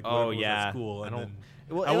or like Oh, whatever was yeah. at school. I And don't-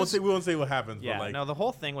 then, well, I it won't was- say we won't say what happens. Yeah, but like, no, the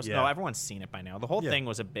whole thing was yeah. no. Everyone's seen it by now. The whole Yeah. thing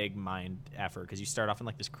was a big mind effort because you start off in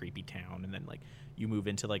like this creepy town, and then like you move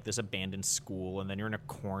into like this abandoned school, and then you're in a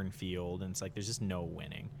cornfield, and it's like there's just no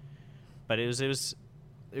winning. But it was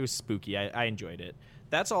spooky. I enjoyed it.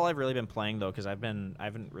 That's all I've really been playing though, because I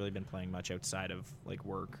haven't really been playing much outside of like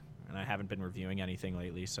work, and I haven't been reviewing anything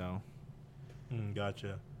lately. So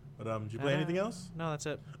Gotcha. But did you play anything else? No, that's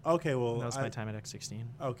it. Okay, well, That was my time at X16.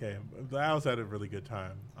 Okay, I also had a really good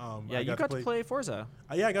time. Yeah, I you got to play Forza.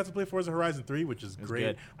 Yeah, I got to play Forza Horizon 3, which is was great.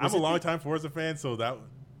 good. I'm Was a it the- longtime Forza fan, so that,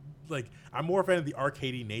 like, I'm more a fan of the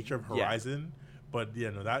arcadey nature of Yeah. Horizon. But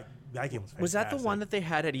yeah, no, that game was fantastic. Was that the one that they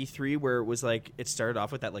had at E3 where it was like it started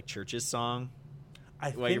off with that like Churches song I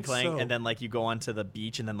while think you're playing, so. and then like you go onto the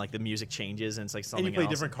beach, and then like the music changes, and it's like something and you play a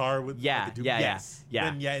else. different car with Yeah, like, a dude. yeah, yes.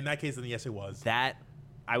 yeah. Then, yeah, in that case, then yes, it was. That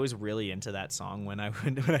I was really into that song when I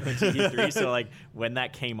went to E3. So like when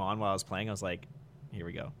that came on while I was playing, I was like, here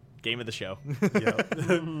we go, game of the show. Yeah.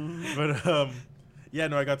 But yeah,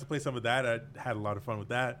 no, I got to play some of that. I had a lot of fun with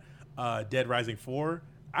that. Dead Rising 4.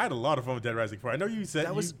 I had a lot of fun with Dead Rising 4. I know you said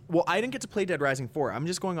That was well. I didn't get to play Dead Rising 4. I'm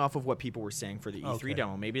just going off of what people were saying for the E3 Okay.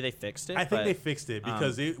 demo. Maybe they fixed it. I think but, they fixed it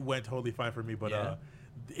because it went totally fine for me. But yeah.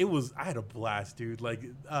 I had a blast, dude. Like,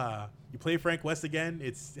 you play Frank West again.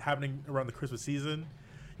 It's happening around the Christmas season.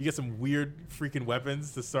 You get some weird freaking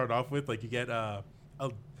weapons to start off with. Like, you get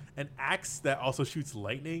an axe that also shoots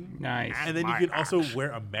lightning. Nice. And then you can also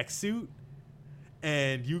wear a mech suit,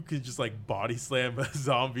 and you could just like body slam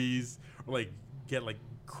zombies or like get like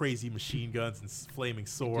crazy machine guns and flaming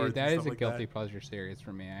swords. Dude, that and is stuff a like guilty that. pleasure series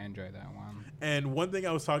for me. I enjoy that one. And one thing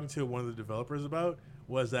I was talking to one of the developers about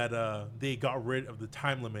was that they got rid of the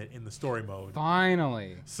time limit in the story mode.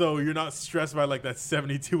 Finally. So you're not stressed by like that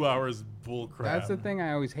 72 hours bull crap. That's the thing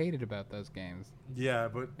I always hated about those games. Yeah,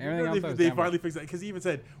 but Everything else I was they down with. finally fixed that because he even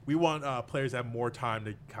said we want players to have more time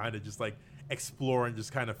to kind of just like explore and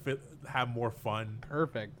just kind of have more fun.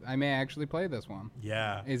 Perfect. I may actually play this one.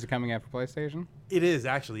 Yeah, Is it coming out for PlayStation? it is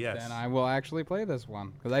actually, yes. Then I will actually play this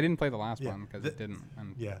one because I didn't play the last Yeah. one because The- it didn't.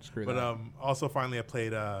 And Yeah, screw but that. also finally I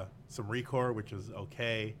played some Recore, which was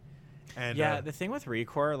okay. And Yeah, the thing with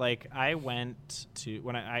Recore, like I went to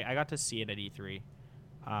when I got to see it at E3,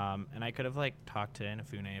 and I could have like talked to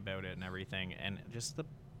Inafune about it and everything, and just the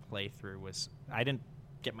playthrough was I didn't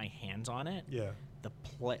get my hands on it, yeah, the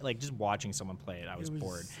play, like just watching someone play it, I was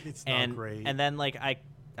bored. It's not great. And then like I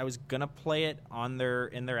was gonna play it on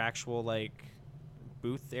in their actual like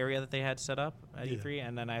booth area that they had set up at E3,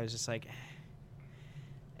 and then I was just like,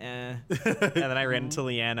 and then I ran into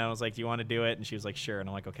Leanna. I was like, "Do you want to do it?" And she was like, "Sure." And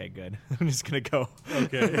I'm like, "Okay, good. I'm just gonna go."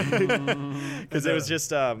 Okay. Because it was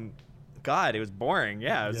just, God, it was boring.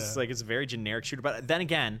 Yeah, it was just like it's a very generic shooter. But then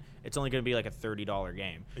again, it's only gonna be like a $30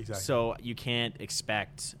 game. Exactly. So you can't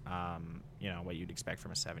expect, what you'd expect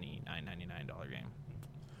from a $79.99 game.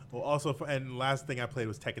 Well, also, and last thing I played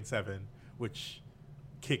was Tekken 7, which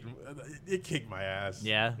kicked my ass.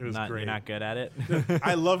 Yeah, it was great. You're not good at it.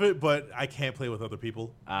 I love it, but I can't play with other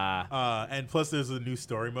people. Ah. And plus, there's a new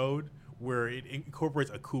story mode where it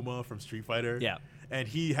incorporates Akuma from Street Fighter. Yeah. And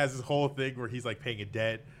he has this whole thing where he's like paying a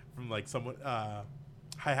debt from like someone,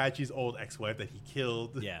 Heihachi's old ex-wife that he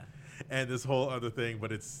killed. Yeah. And this whole other thing,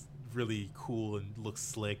 but it's really cool and looks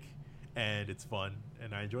slick, and it's fun,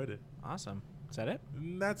 and I enjoyed it. Awesome. Is that it?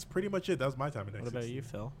 And that's pretty much it. That was my time at X16. What about you,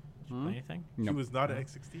 Phil? Did you play anything? He Nope. was not at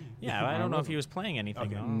X16. Yeah, I don't know if he was playing anything.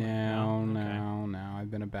 Okay. though. No. I've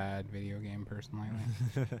been a bad video game person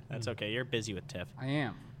lately. Okay. That's okay. You're busy with Tiff. I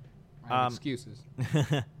am. I have excuses.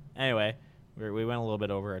 Anyway, we went a little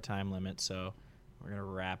bit over our time limit, so we're gonna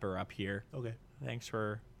wrap her up here. Okay. Thanks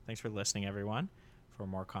for listening, everyone. For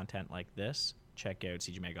more content like this, check out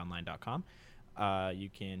cgmagonline.com. You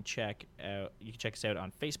can check us out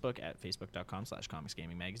on Facebook at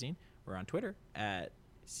facebook.com/comicsgamingmagazine. We're on Twitter at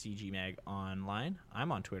cgmagonline.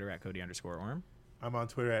 I'm on Twitter at Cody_Orm. I'm on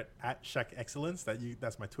Twitter at Shaq Excellence.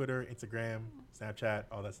 That's my Twitter, Instagram, Snapchat,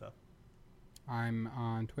 all that stuff. I'm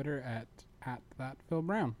on Twitter at that Phil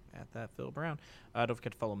Brown. At that Phil Brown. Don't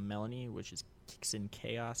forget to follow Melanie, which is Kixen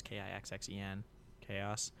Chaos, Kixxen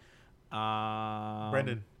Chaos.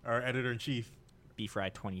 Brendan, our editor-in-chief.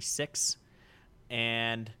 BFry26.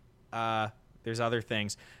 And there's other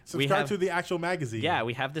things. Subscribe to the actual magazine. Yeah,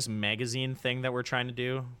 we have this magazine thing that we're trying to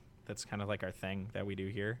do. That's kind of like our thing that we do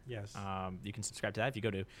here. Yes. You can subscribe to that. If you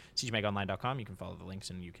go to cgmagonline.com, you can follow the links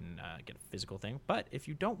and you can get a physical thing. But if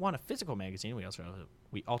you don't want a physical magazine, we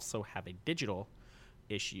also have a digital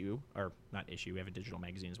issue, or not issue. We have a digital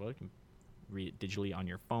magazine as well. You can read it digitally on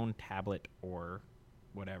your phone, tablet, or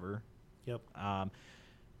whatever. Yep.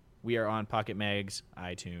 We are on Pocket Mags,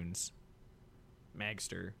 iTunes,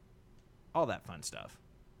 Magster, all that fun stuff.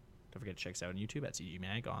 Don't forget to check us out on YouTube at CG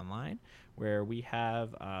Mag Online, where we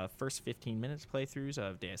have first 15 minutes playthroughs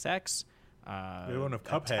of Deus Ex, one of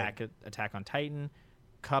Cuphead. Attack on Titan,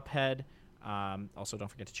 Cuphead. Also, don't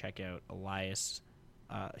forget to check out Elias.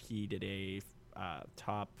 He did a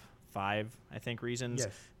top 5, I think, reasons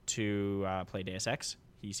to play Deus Ex.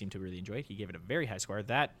 He seemed to really enjoy it. He gave it a very high score.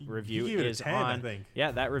 That review gave it a is 10, on. I think.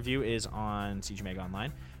 Yeah, that review is on CG Mag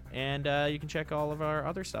Online. And you can check all of our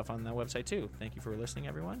other stuff on that website, too. Thank you for listening,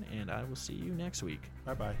 everyone, and I will see you next week.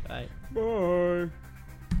 Bye-bye. Bye. Bye.